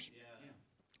of Brothers. Yeah.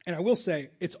 And I will say,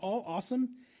 it's all awesome,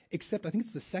 except I think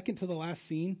it's the second to the last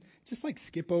scene. Just like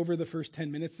skip over the first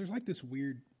 10 minutes. There's like this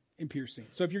weird impure scene.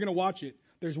 So if you're going to watch it,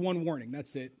 there's one warning.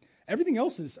 That's it. Everything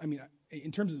else is,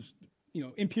 in terms of,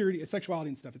 impurity, sexuality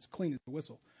and stuff, it's clean as a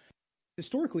whistle.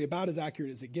 Historically, about as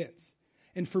accurate as it gets.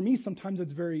 And for me, sometimes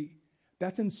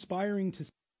that's inspiring to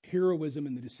see heroism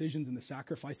and the decisions and the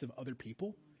sacrifice of other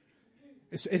people.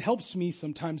 It helps me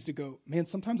sometimes to go, man,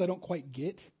 sometimes I don't quite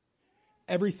get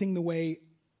everything the way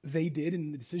they did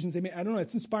and the decisions they made. I don't know.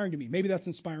 It's inspiring to me. Maybe that's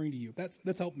inspiring to you. That's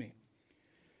helped me.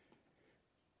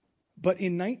 But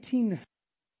in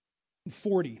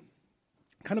 1940,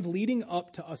 kind of leading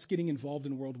up to us getting involved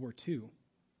in World War II,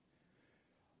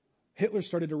 Hitler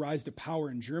started to rise to power,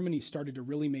 and Germany started to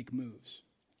really make moves.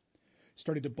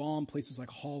 Started to bomb places like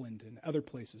Holland and other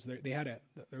places. They had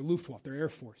their Luftwaffe, their Air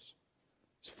Force.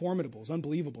 It's formidable. It's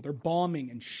unbelievable. They're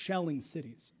bombing and shelling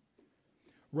cities.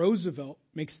 Roosevelt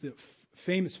makes the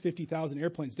famous 50,000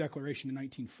 airplanes declaration in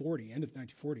 1940, end of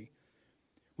 1940,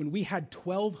 when we had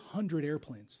 1,200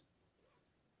 airplanes.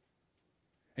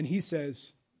 And he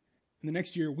says, in the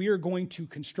next year, we are going to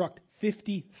construct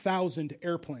 50,000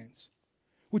 airplanes,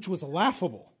 which was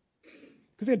laughable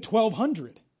because they had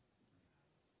 1,200.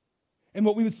 And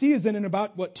what we would see is then in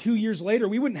about, 2 years later,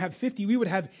 we wouldn't have 50, we would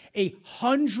have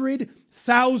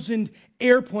 100,000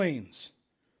 airplanes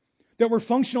that were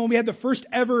functional. And we had the first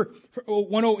ever, the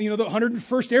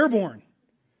 101st Airborne,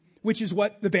 which is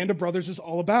what the Band of Brothers is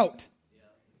all about.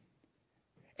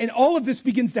 And all of this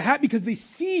begins to happen because they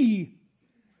see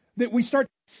that we start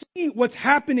to see what's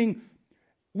happening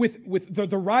with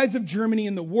the rise of Germany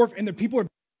and the war, and the people are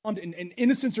bombed and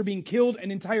innocents are being killed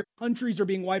and entire countries are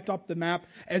being wiped off the map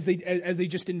as they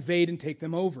just invade and take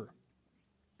them over.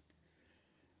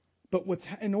 But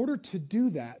in order to do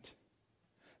that,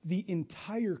 the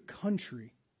entire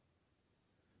country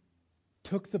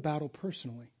took the battle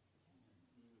personally.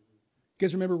 You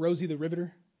guys remember Rosie the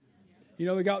Riveter?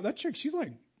 That chick, she's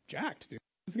like jacked, dude.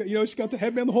 She got the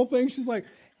headband, the whole thing. She's like,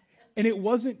 and it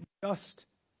wasn't just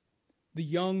the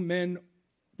young men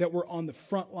that were on the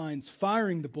front lines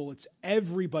firing the bullets.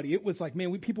 Everybody. It was like,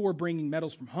 man, people were bringing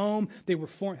medals from home. They were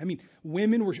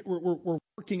women were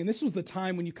working, and this was the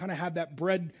time when you kind of have that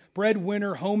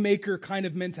breadwinner, homemaker kind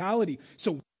of mentality.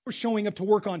 So were showing up to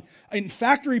work in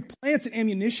factory plants and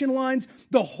ammunition lines.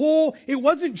 It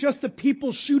wasn't just the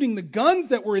people shooting the guns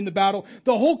that were in the battle.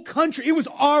 The whole country, it was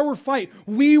our fight.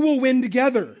 We will win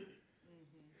together.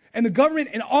 And the government,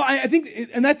 I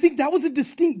think that was a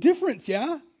distinct difference,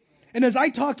 yeah? And as I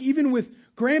talk even with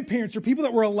grandparents or people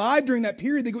that were alive during that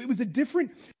period, they go,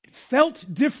 it felt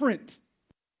different.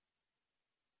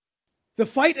 The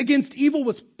fight against evil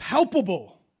was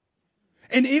palpable.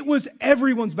 And it was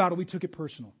everyone's battle. We took it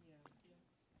personal.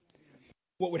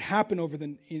 What would happen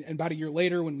about a year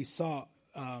later when we saw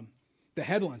the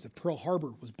headlines that Pearl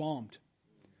Harbor was bombed.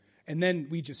 And then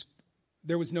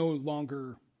there was no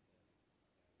longer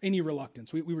any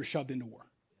reluctance. We were shoved into war.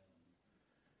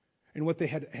 And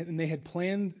they had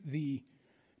planned the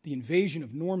invasion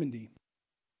of Normandy.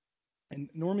 And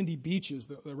Normandy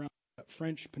beaches around that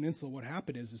French peninsula, what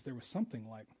happened is there was something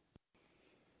like,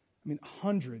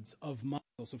 hundreds of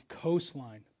miles of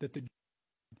coastline that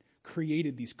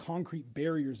created these concrete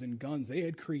barriers and guns. They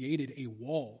had created a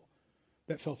wall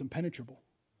that felt impenetrable.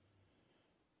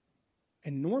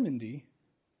 And Normandy,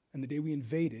 and the day we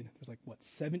invaded, there's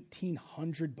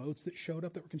 1,700 boats that showed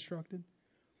up that were constructed.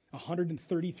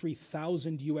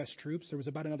 133,000 U.S. troops. There was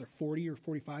about another 40 or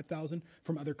 45,000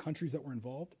 from other countries that were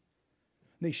involved.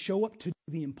 And they show up to do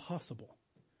the impossible.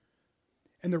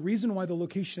 And the reason why the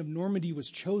location of Normandy was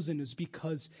chosen is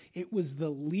because it was the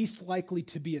least likely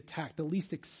to be attacked, the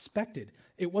least expected.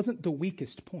 It wasn't the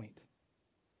weakest point.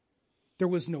 There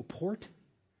was no port.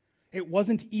 It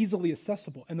wasn't easily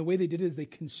accessible. And the way they did it is they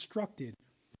constructed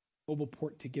a mobile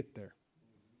port to get there.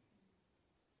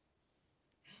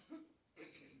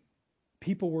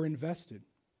 People were invested.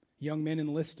 Young men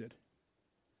enlisted.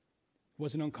 It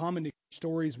wasn't uncommon to hear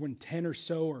stories when 10 or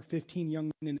so or 15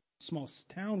 young men in a small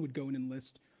town would go and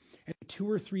enlist, and 2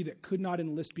 or 3 that could not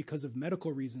enlist because of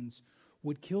medical reasons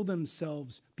would kill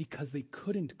themselves because they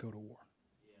couldn't go to war.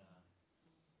 Yeah.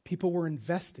 People were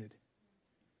invested.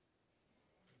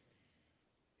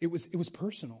 It was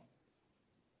personal.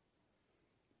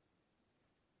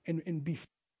 And before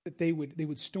that they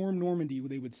would storm Normandy,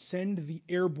 they would send the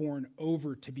airborne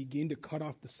over to begin to cut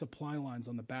off the supply lines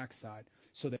on the backside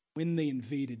so that when they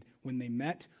invaded, when they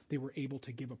met, they were able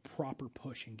to give a proper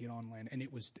push and get on land. And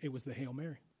it was the Hail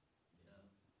Mary.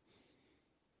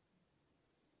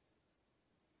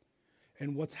 Yeah.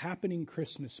 And what's happening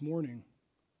Christmas morning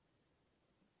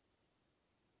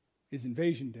is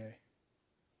Invasion Day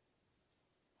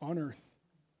on earth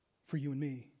for you and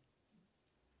me.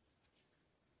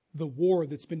 The war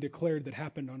that's been declared that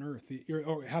happened on earth,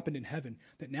 or happened in heaven,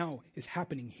 that now is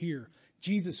happening here.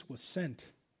 Jesus was sent.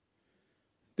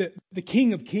 The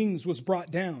King of Kings was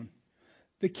brought down.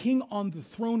 The King on the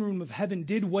throne room of heaven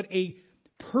did what a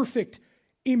perfect,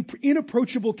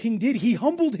 inapproachable king did. He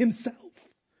humbled himself.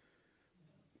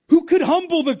 Who could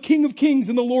humble the King of Kings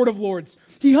and the Lord of Lords?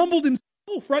 He humbled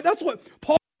himself, right? That's what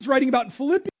Paul is writing about in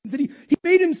Philippians, that he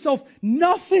made himself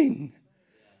nothing.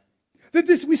 That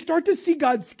we start to see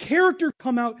God's character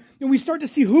come out, and we start to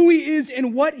see who He is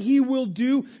and what He will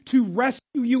do to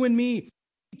rescue you and me.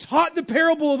 He taught the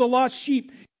parable of the lost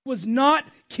sheep. It was not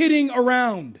kidding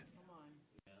around.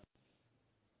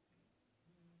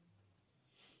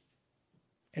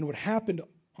 And what happened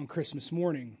on Christmas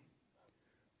morning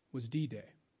was D-Day.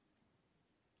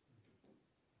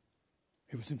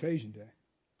 It was Invasion Day.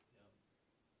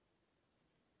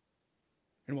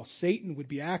 And while Satan would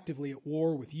be actively at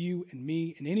war with you and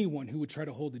me and anyone who would try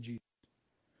to hold to Jesus,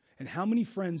 and how many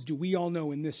friends do we all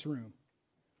know in this room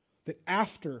that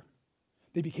after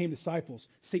they became disciples,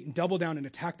 Satan doubled down and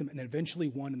attacked them and eventually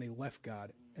won, and they left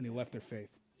God and they left their faith?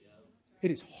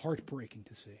 It is heartbreaking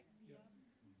to see.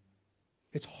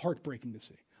 It's heartbreaking to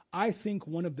see. I think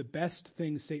one of the best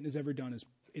things Satan has ever done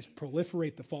is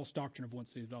proliferate the false doctrine of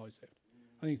once saved, always saved.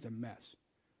 I think it's a mess.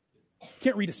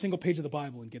 Can't read a single page of the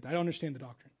Bible and get that. I don't understand the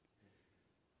doctrine.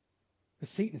 But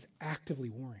Satan is actively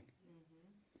warring.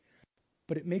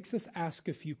 But it makes us ask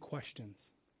a few questions.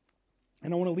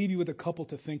 And I want to leave you with a couple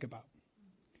to think about.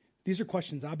 These are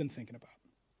questions I've been thinking about.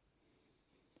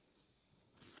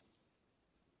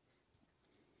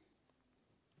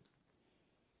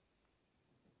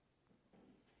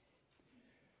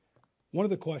 One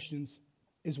of the questions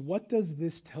is, what does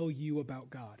this tell you about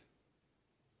God?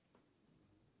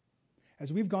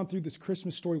 As we've gone through this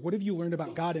Christmas story, what have you learned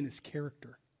about God and His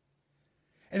character?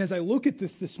 And as I look at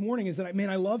this morning, is that, I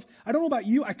don't know about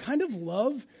you, I kind of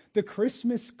love the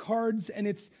Christmas cards, and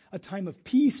it's a time of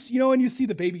peace, and you see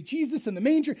the baby Jesus in the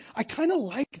manger. I kind of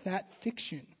like that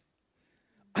fiction.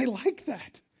 I like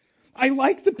that. I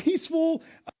like the peaceful,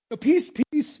 peace,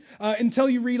 until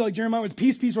you read like Jeremiah was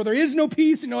peace, where there is no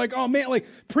peace, and you're like, oh man, like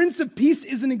Prince of Peace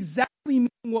isn't exactly meaning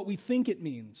what we think it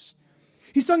means.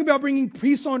 He's talking about bringing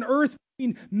peace on earth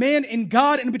between man and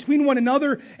God and between one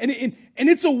another. And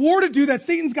it's a war to do that.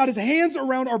 Satan's got his hands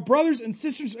around our brothers and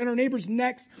sisters and our neighbors'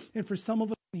 necks. And for some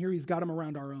of us here, he's got them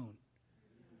around our own.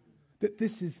 That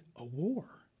this is a war.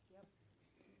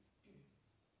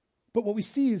 But what we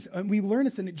see is, and we learn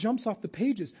this and it jumps off the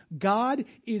pages, God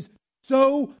is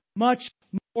so much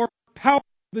more powerful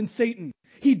than Satan.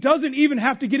 He doesn't even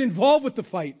have to get involved with the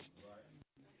fight.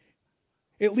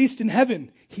 At least in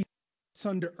heaven, He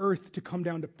Son to earth to come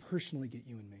down to personally get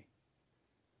you and me.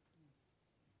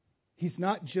 He's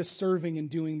not just serving and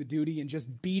doing the duty and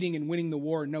just beating and winning the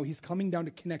war. No, He's coming down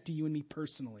to connect to you and me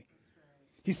personally.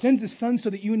 He sends His Son so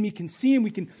that you and me can see Him.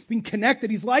 We can connect, that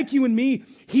He's like you and me.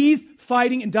 He's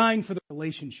fighting and dying for the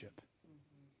relationship,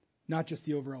 not just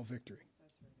the overall victory.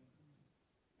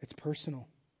 It's personal.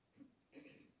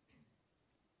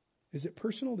 Is it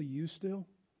personal to you still?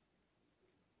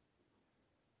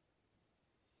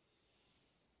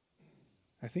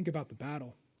 I think about the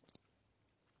battle,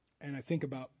 and I think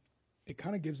about, it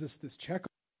kind of gives us this check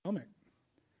on the stomach.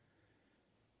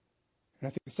 And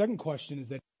I think the second question is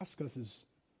that it asks us is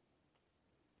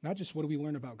not just what do we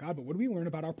learn about God, but what do we learn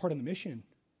about our part in the mission?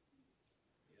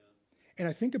 And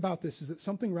I think about this is that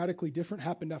something radically different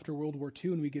happened after World War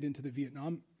II, and we get into the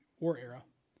Vietnam War era,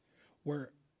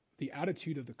 where the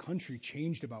attitude of the country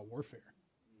changed about warfare.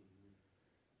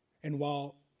 And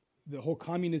while the whole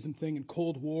communism thing and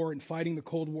Cold War and fighting the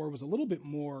Cold War was a little bit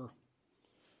more,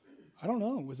 I don't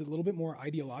know, was it a little bit more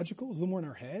ideological? Was it a little more in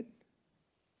our head?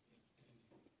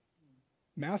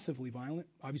 Massively violent.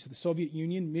 Obviously, the Soviet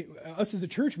Union, us as a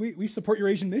church, we support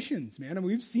Eurasian missions, man. And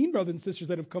we've seen brothers and sisters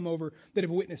that have come over that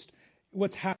have witnessed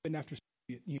what's happened after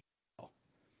Soviet Union.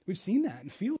 We've seen that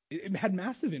and feel it. It had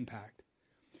massive impact.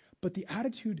 But the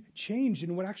attitude changed,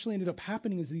 and what actually ended up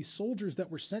happening is these soldiers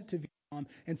that were sent to Vietnam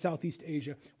and Southeast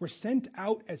Asia were sent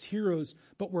out as heroes,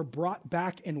 but were brought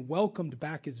back and welcomed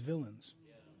back as villains.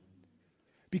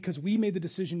 Because we made the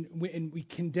decision and we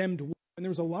condemned war. And there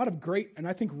was a lot of great and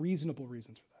I think reasonable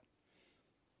reasons for that.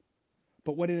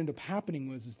 But what ended up happening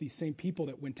was these same people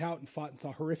that went out and fought and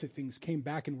saw horrific things came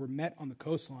back and were met on the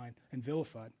coastline and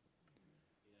vilified.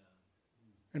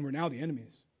 And we're now the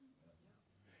enemies.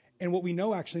 And what we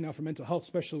know actually now for mental health,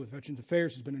 especially with Veterans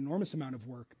Affairs, has been an enormous amount of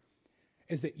work,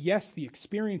 is that yes, the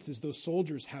experiences those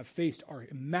soldiers have faced are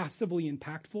massively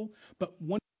impactful, but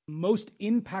one of the most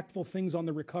impactful things on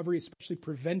the recovery, especially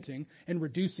preventing and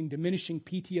reducing, diminishing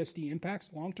PTSD impacts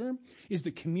long term, is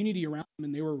the community around them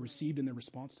and they were received in their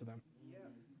response to them.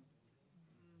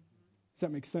 Does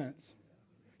that make sense?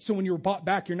 So when you're brought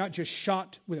back, you're not just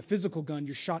shot with a physical gun,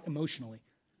 you're shot emotionally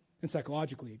and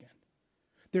psychologically again.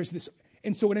 There's this.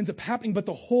 And so it ends up happening, but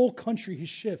the whole country has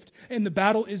shifted, and the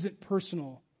battle isn't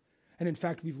personal. And in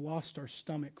fact, we've lost our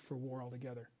stomach for war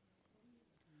altogether.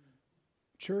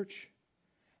 Church,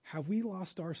 have we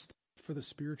lost our stomach for the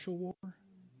spiritual war?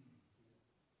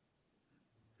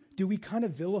 Do we kind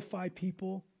of vilify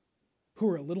people who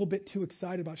are a little bit too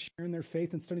excited about sharing their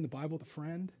faith and studying the Bible with a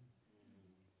friend?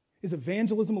 Is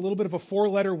evangelism a little bit of a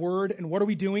four-letter word? And what are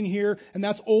we doing here? And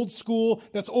that's old school.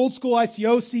 That's old school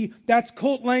ICOC. That's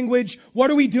cult language.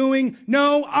 What are we doing?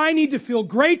 No, I need to feel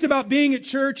great about being at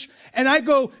church. And I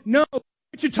go, no,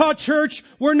 Wichita Church,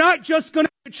 we're not just going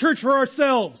to have a church for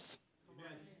ourselves.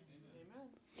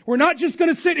 We're not just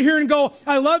going to sit here and go,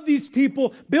 I love these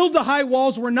people, build the high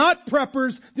walls. We're not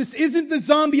preppers. This isn't the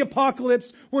zombie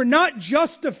apocalypse. We're not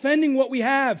just defending what we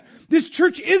have. This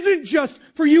church isn't just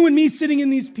for you and me sitting in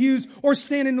these pews or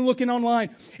standing and looking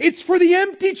online. It's for the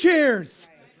empty chairs.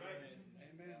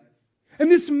 And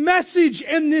this message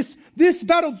and this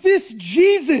battle, this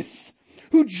Jesus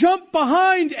who jumped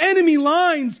behind enemy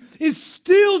lines is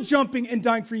still jumping and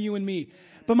dying for you and me.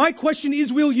 But my question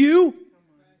is, will you?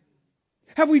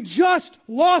 Have we just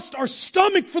lost our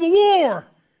stomach for the war?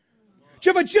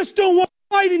 Jeff, I just don't want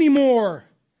to fight anymore.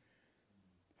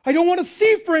 I don't want to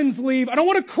see friends leave. I don't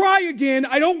want to cry again.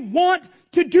 I don't want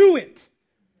to do it.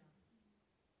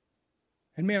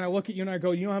 And man, I look at you and I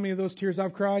go, you know how many of those tears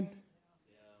I've cried?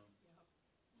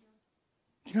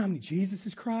 Do you know how many Jesus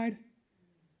has cried?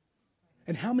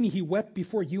 And how many He wept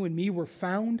before you and me were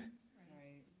found?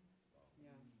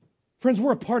 Friends,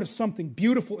 we're a part of something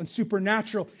beautiful and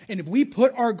supernatural. And if we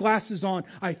put our glasses on,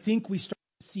 I think we start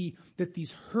to see that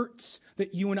these hurts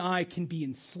that you and I can be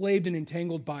enslaved and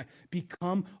entangled by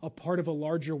become a part of a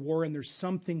larger war. And there's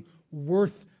something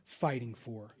worth fighting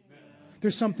for.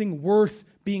 There's something worth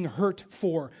being hurt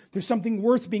for. There's something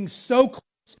worth being so close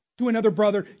to another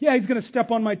brother. Yeah, he's going to step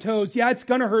on my toes. Yeah, it's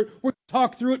going to hurt. We're going to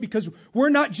talk through it because we're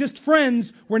not just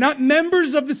friends. We're not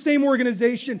members of the same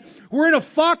organization. We're in a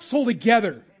foxhole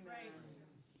together.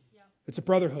 It's a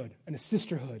brotherhood and a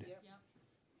sisterhood.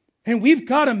 And we've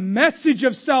got a message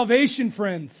of salvation,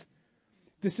 friends.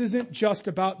 This isn't just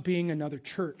about being another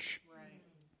church.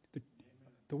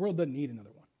 The world doesn't need another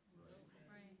one.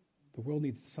 The world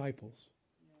needs disciples.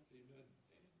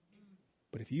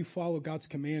 But if you follow God's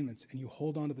commandments and you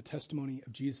hold on to the testimony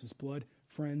of Jesus' blood,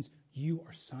 friends, you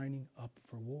are signing up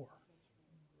for war.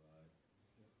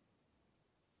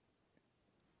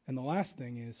 And the last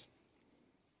thing is,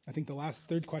 I think the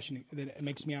third question that it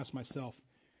makes me ask myself,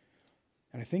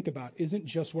 and I think about, isn't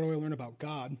just what do I learn about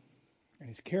God and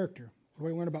His character? What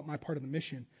do I learn about my part of the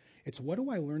mission? It's what do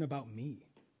I learn about me?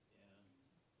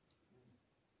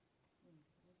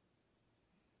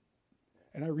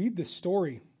 And I read this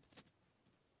story.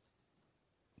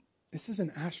 This is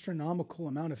an astronomical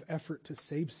amount of effort to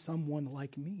save someone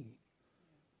like me.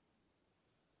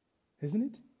 Isn't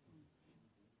it?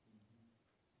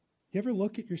 You ever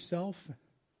look at yourself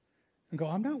and go,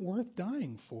 I'm not worth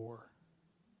dying for.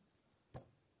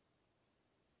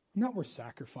 I'm not worth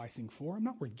sacrificing for. I'm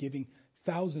not worth giving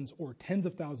thousands or tens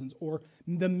of thousands or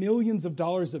the millions of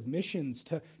dollars of missions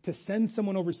to send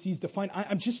someone overseas to find.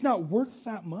 I'm just not worth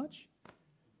that much.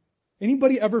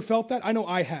 Anybody ever felt that? I know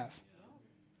I have.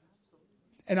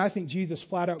 And I think Jesus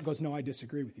flat out goes, no, I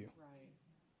disagree with you.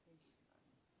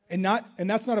 And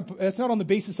that's not on the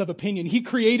basis of opinion. He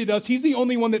created us. He's the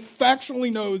only one that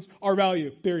factually knows our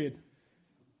value, period.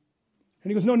 And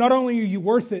he goes, no, not only are you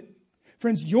worth it,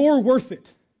 friends, you're worth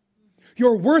it.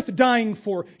 You're worth dying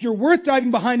for. You're worth diving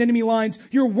behind enemy lines.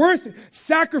 You're worth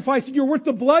sacrificing. You're worth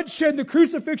the bloodshed, the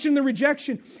crucifixion, the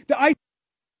rejection. I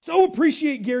so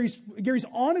appreciate Gary's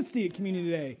honesty at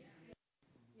Community Day.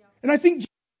 And I think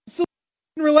Jesus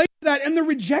can relate to that. And the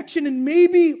rejection, and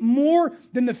maybe more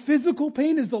than the physical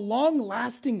pain, is the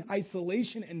long-lasting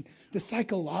isolation and the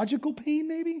psychological pain,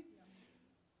 maybe.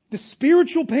 The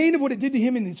spiritual pain of what it did to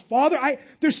him and his father.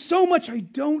 There's so much I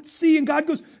don't see. And God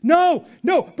goes, no,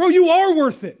 bro, you are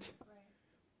worth it.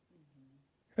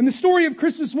 And the story of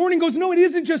Christmas morning goes, no, it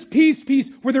isn't just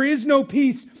peace, where there is no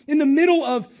peace. In the middle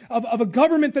of a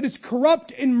government that is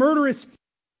corrupt and murderous,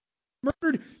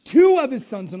 murdered 2 of his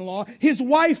sons-in-law, his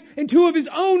wife, and 2 of his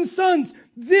own sons.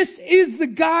 This is the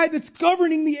guy that's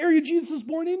governing the area Jesus was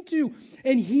born into.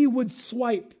 And he would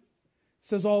swipe,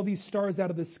 says all these stars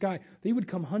out of the sky. They would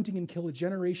come hunting and kill a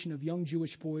generation of young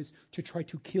Jewish boys to try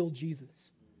to kill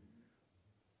Jesus.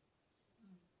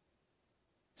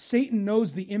 Satan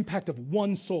knows the impact of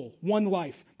one soul, one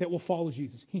life that will follow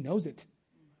Jesus. He knows it.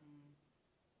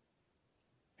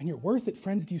 And you're worth it,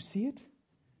 friends. Do you see it?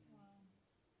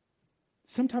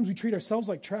 Sometimes we treat ourselves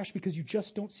like trash because you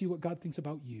just don't see what God thinks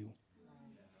about you.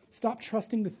 Stop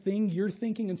trusting the thing you're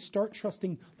thinking and start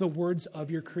trusting the words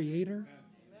of your Creator.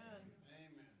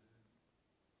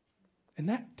 And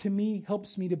that, to me,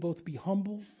 helps me to both be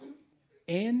humble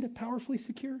and powerfully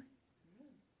secure.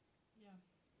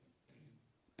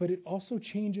 But it also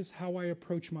changes how I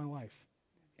approach my life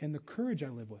and the courage I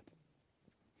live with.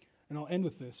 And I'll end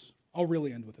with this. I'll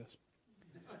really end with this.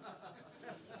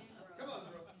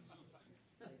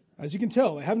 As you can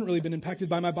tell, I haven't really been impacted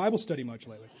by my Bible study much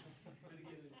lately.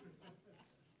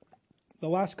 The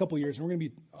last couple years, and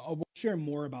we'll share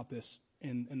more about this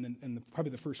in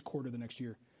probably the first quarter of the next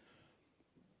year.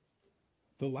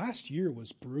 The last year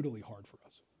was brutally hard for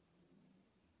us.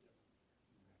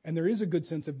 And there is a good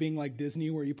sense of being like Disney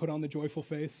where you put on the joyful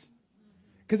face.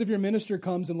 Because if your minister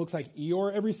comes and looks like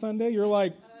Eeyore every Sunday, you're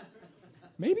like,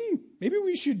 maybe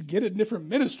we should get a different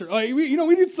minister. Like we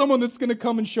need someone that's going to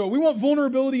come and show. We want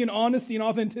vulnerability and honesty and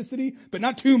authenticity, but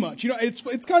not too much. It's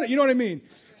kind of, you know what I mean?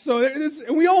 So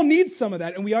and we all need some of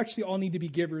that, and we actually all need to be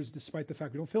givers despite the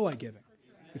fact we don't feel like giving,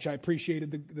 which I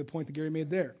appreciated the point that Gary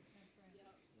made there.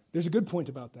 There's a good point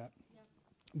about that.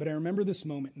 But I remember this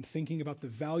moment and thinking about the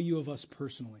value of us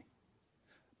personally,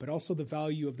 but also the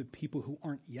value of the people who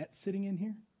aren't yet sitting in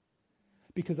here.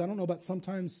 Because I don't know about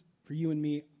sometimes for you and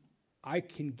me, I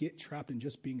can get trapped in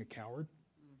just being a coward.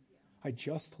 I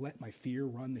just let my fear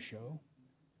run the show.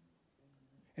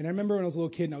 And I remember when I was a little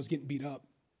kid and I was getting beat up.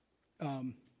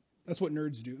 That's what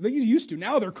nerds do. They used to.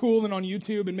 Now they're cool and on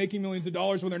YouTube and making millions of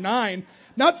dollars when they're 9.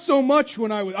 Not so much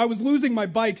when I was losing my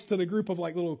bikes to the group of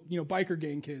like little, biker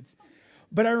gang kids.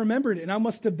 But I remembered it, and I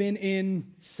must have been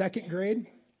in second grade,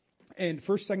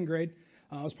 second grade.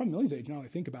 I was probably Millie's age now that I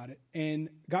think about it, and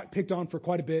got picked on for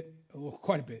quite a bit.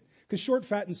 Because short,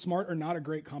 fat, and smart are not a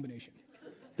great combination.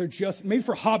 They're just made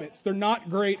for hobbits. They're not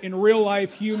great in real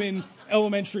life human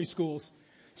elementary schools.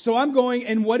 So I'm going,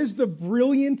 and what is the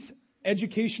brilliant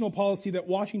educational policy that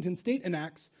Washington State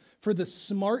enacts for the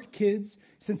smart kids?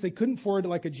 Since they couldn't afford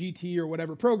like a GT or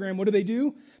whatever program, what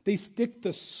do? They stick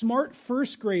the smart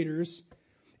first graders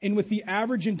in with the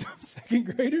average and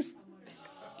second graders.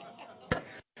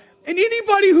 And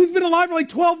anybody who's been alive for like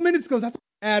 12 minutes goes, that's a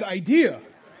bad idea.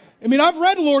 I mean, I've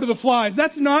read Lord of the Flies.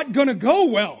 That's not going to go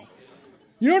well.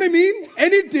 You know what I mean?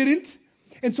 And it didn't.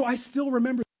 And so I still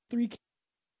remember 3 kids.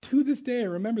 To this day, I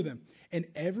remember them. And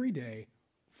every day,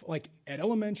 like at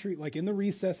elementary, like in the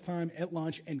recess time, at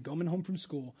lunch, and coming home from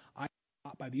school, I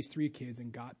got by these 3 kids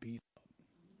and got beat up.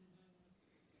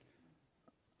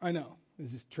 I know.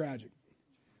 It's just tragic.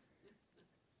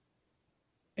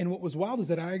 And what was wild is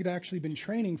that I had actually been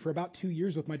training for about 2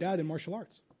 years with my dad in martial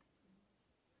arts.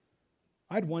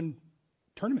 I had won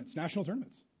tournaments, national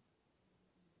tournaments.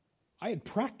 I had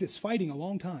practiced fighting a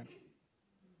long time.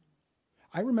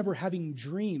 I remember having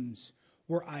dreams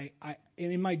where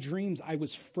in my dreams, I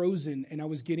was frozen and I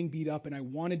was getting beat up and I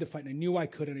wanted to fight and I knew I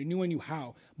could and I knew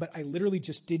how, but I literally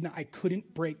just I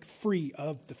couldn't break free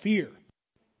of the fear.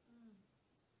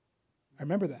 I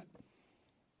remember that.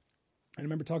 I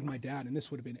remember talking to my dad, and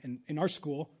this would have been in our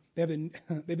school. They have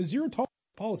a zero tolerance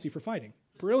policy for fighting.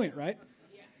 Brilliant, right?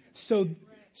 So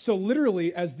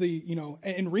literally, as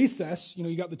in recess,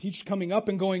 you got the teacher coming up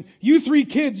and going, "You 3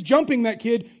 kids jumping that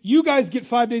kid. You guys get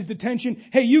 5 days detention.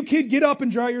 Hey, you kid, get up and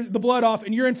dry the blood off,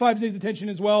 and you're in 5 days detention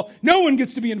as well. No one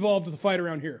gets to be involved with the fight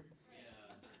around here."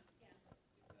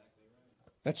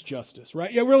 That's justice,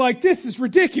 right? Yeah, we're like, this is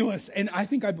ridiculous, and I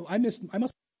think I must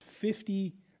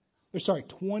have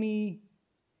 20.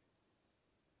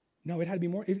 No, it had to be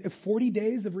more. 40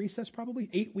 days of recess, probably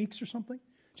 8 weeks or something,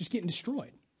 just getting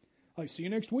destroyed. Like, see you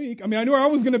next week. I mean, I knew where I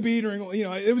was going to be during.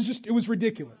 It was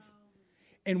ridiculous.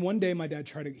 And one day, my dad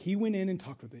he went in and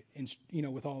talked with it, and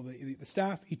with all the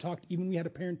staff. He talked. Even we had a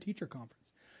parent-teacher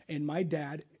conference. And my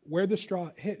dad, where the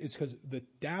straw hit is because the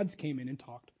dads came in and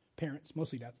talked. Parents,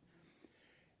 mostly dads.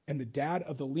 And the dad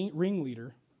of the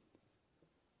ringleader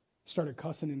started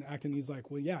cussing and acting. He's like,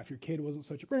 "Well, yeah, if your kid wasn't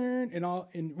such a burn,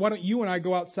 and why don't you and I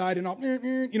go outside and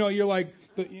you're like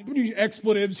the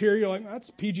expletives here. You're like, that's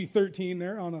PG-13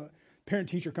 there on a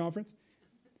parent-teacher conference."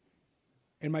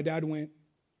 And my dad went,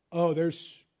 "Oh,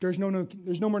 there's no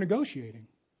more negotiating,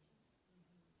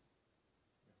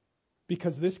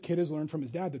 because this kid has learned from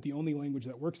his dad that the only language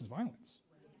that works is violence.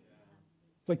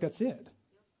 Like that's it."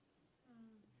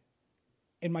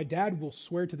 And my dad will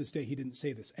swear to this day he didn't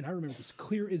say this. And I remember this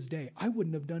clear as day. I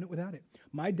wouldn't have done it without it.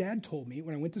 My dad told me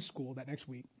when I went to school that next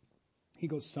week, he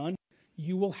goes, "Son,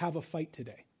 you will have a fight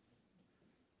today."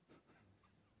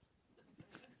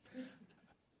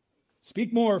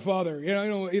 "Speak more, Father."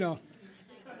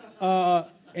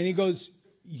 And he goes,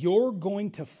 "You're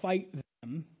going to fight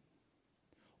them,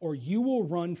 or you will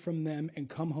run from them and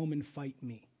come home and fight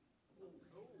me."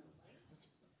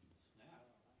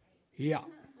 Yeah.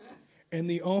 And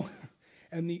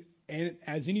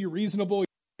as any reasonable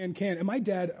man can. And my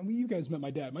dad, you guys met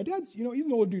my dad. My dad's, he's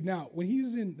an older dude now. When he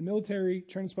was in the military,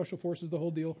 training special forces, the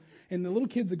whole deal, and the little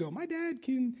kids would go, "My dad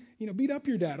can, beat up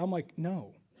your dad." I'm like,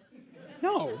 no.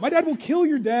 My dad will kill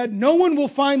your dad. No one will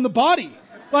find the body.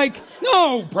 Like,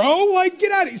 no, bro, like,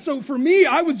 get out of here. So for me,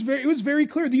 it was very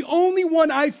clear. The only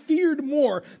one I feared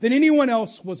more than anyone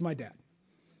else was my dad.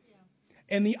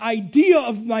 And the idea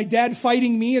of my dad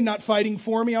fighting me and not fighting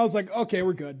for me, I was like, okay,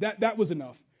 we're good. That was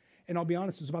enough. And I'll be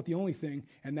honest, it was about the only thing.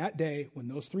 And that day, when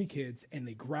those 3 kids, and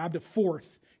they grabbed a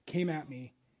fourth, came at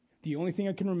me, the only thing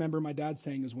I can remember my dad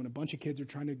saying is when a bunch of kids are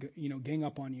trying to, gang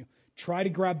up on you, try to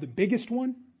grab the biggest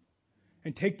one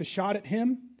and take the shot at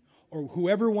him, or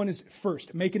whoever one is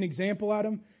first. Make an example out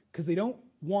of them, because they don't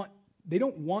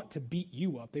want to beat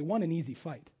you up. They want an easy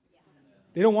fight.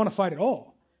 They don't want to fight at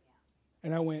all.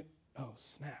 And I went, oh,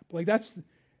 snap. Like, that's,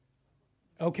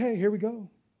 okay, here we go.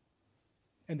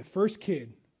 And the first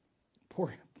kid,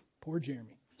 poor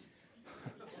Jeremy.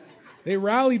 They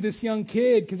rallied this young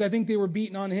kid because I think they were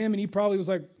beating on him, and he probably was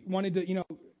like, wanted to,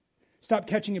 stop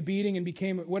catching a beating and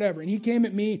became whatever. And he came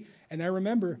at me, and I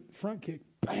remember front kick,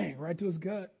 bang, right to his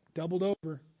gut, doubled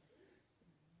over.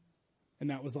 And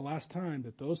that was the last time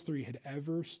that those 3 had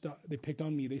ever they picked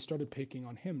on me. They started picking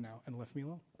on him now and left me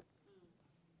alone.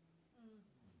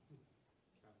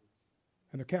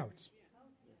 And they're cowards.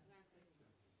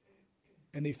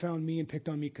 And they found me and picked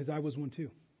on me because I was one too.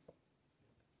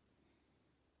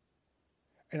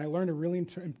 And I learned a really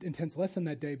intense lesson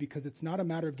that day, because it's not a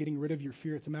matter of getting rid of your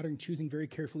fear. It's a matter of choosing very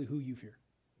carefully who you fear.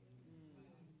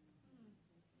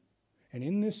 And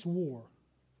in this war,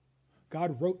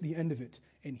 God wrote the end of it,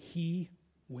 and He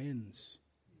wins.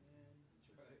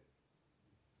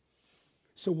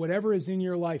 So whatever is in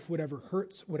your life, whatever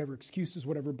hurts, whatever excuses,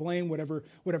 whatever blame, whatever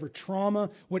trauma,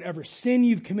 whatever sin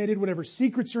you've committed, whatever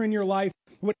secrets are in your life,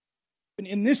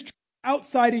 in this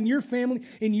outside, in your family,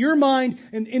 in your mind,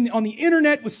 and on the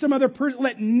internet with some other person,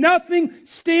 let nothing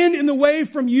stand in the way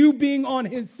from you being on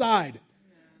His side.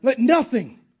 Let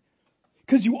nothing.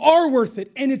 Because you are worth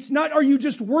it. And it's not, are you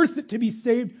just worth it to be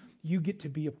saved? You get to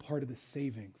be a part of the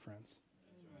saving, friends.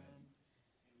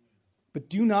 But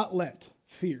do not let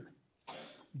fear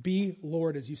be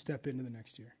Lord as you step into the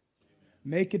next year.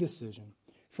 Make a decision.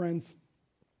 Friends,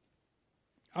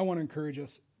 I want to encourage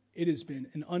us. It has been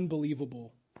an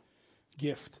unbelievable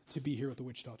gift to be here at the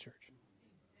Wichita Church.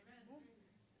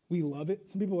 We love it.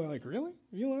 Some people are like, really?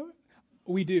 You love it?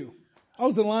 We do. I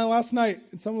was in line last night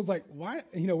and someone was like, why?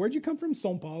 Where'd you come from?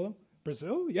 São Paulo?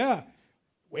 Brazil? Yeah.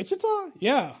 Wichita?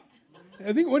 Yeah.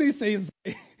 I think what did he say?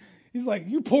 He's like,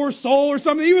 you poor soul or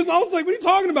something. I was like, what are you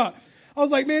talking about? I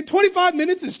was like, man, 25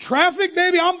 minutes is traffic,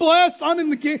 baby. I'm blessed. I'm in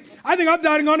the king. I think I'm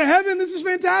dying on to heaven. This is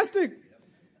fantastic.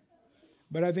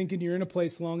 But I think when you're in a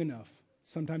place long enough,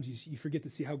 sometimes you forget to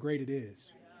see how great it is.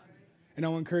 And I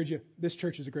will encourage you, this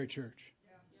church is a great church.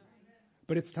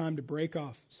 But it's time to break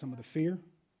off some of the fear,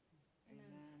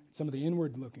 some of the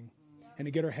inward looking, and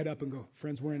to get our head up and go,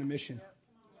 friends, we're in a mission.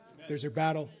 There's a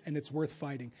battle, and it's worth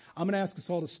fighting. I'm going to ask us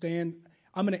all to stand.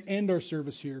 I'm going to end our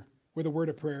service here with a word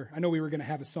of prayer. I know we were going to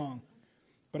have a song,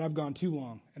 but I've gone too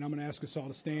long, and I'm going to ask us all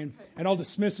to stand, and I'll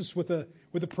dismiss us with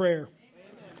a prayer.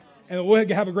 And we'll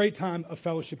have a great time of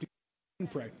fellowship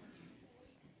and pray.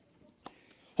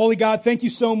 Holy God, thank you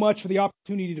so much for the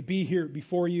opportunity to be here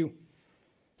before you.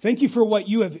 Thank you for what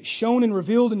you have shown and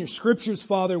revealed in your scriptures,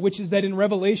 Father, which is that in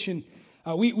Revelation,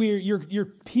 you're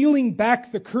peeling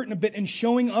back the curtain a bit and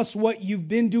showing us what you've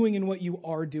been doing and what you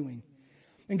are doing.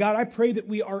 And God, I pray that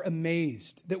we are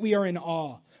amazed, that we are in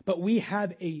awe, but we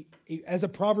have as a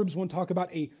Proverbs 1 talk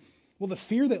about the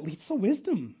fear that leads to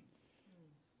wisdom.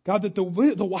 God, that the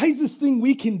wisest thing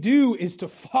we can do is to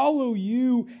follow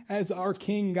you as our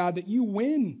King, God, that you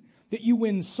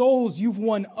win souls, you've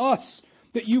won us,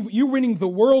 that you're winning the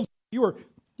world,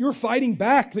 you're fighting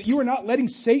back, that you are not letting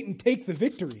Satan take the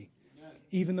victory,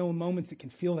 even though in moments it can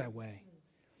feel that way.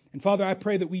 And Father, I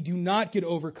pray that we do not get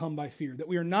overcome by fear, that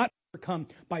we are not overcome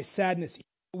by sadness.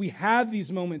 We have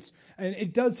these moments, and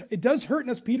it does hurt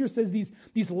us. Peter says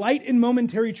these light and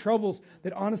momentary troubles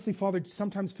that honestly, Father,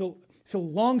 sometimes feel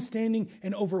long-standing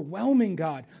and overwhelming,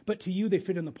 God, but to you they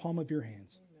fit in the palm of your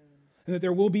hands. And that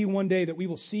there will be one day that we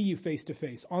will see you face to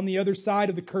face on the other side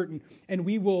of the curtain, and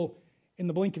we will, in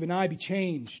the blink of an eye, be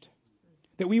changed.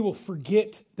 That we will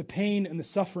forget the pain and the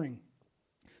suffering.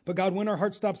 But God, when our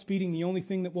heart stops beating, the only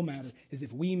thing that will matter is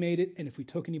if we made it and if we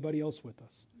took anybody else with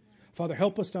us. Father,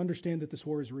 help us to understand that this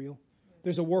war is real.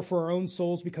 There's a war for our own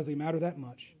souls because they matter that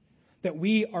much. That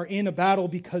we are in a battle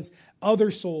because other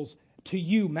souls to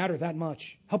you matter that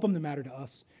much. Help them to matter to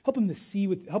us. Help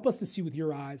us to see with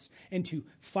your eyes and to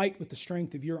fight with the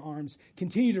strength of your arms.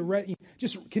 Continue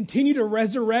to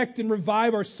resurrect and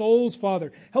revive our souls,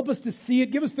 Father. Help us to see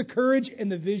it. Give us the courage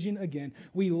and the vision again.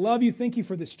 We love you. Thank you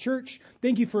for this church.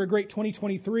 Thank you for a great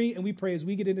 2023. And we pray as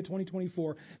we get into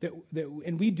 2024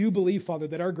 and we do believe, Father,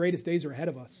 that our greatest days are ahead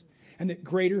of us. and that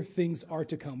greater things are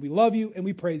to come. We love you and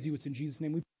we praise you. It's in Jesus'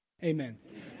 name we pray. Amen.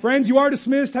 Friends, you are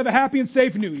dismissed. Have a happy and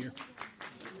safe New Year.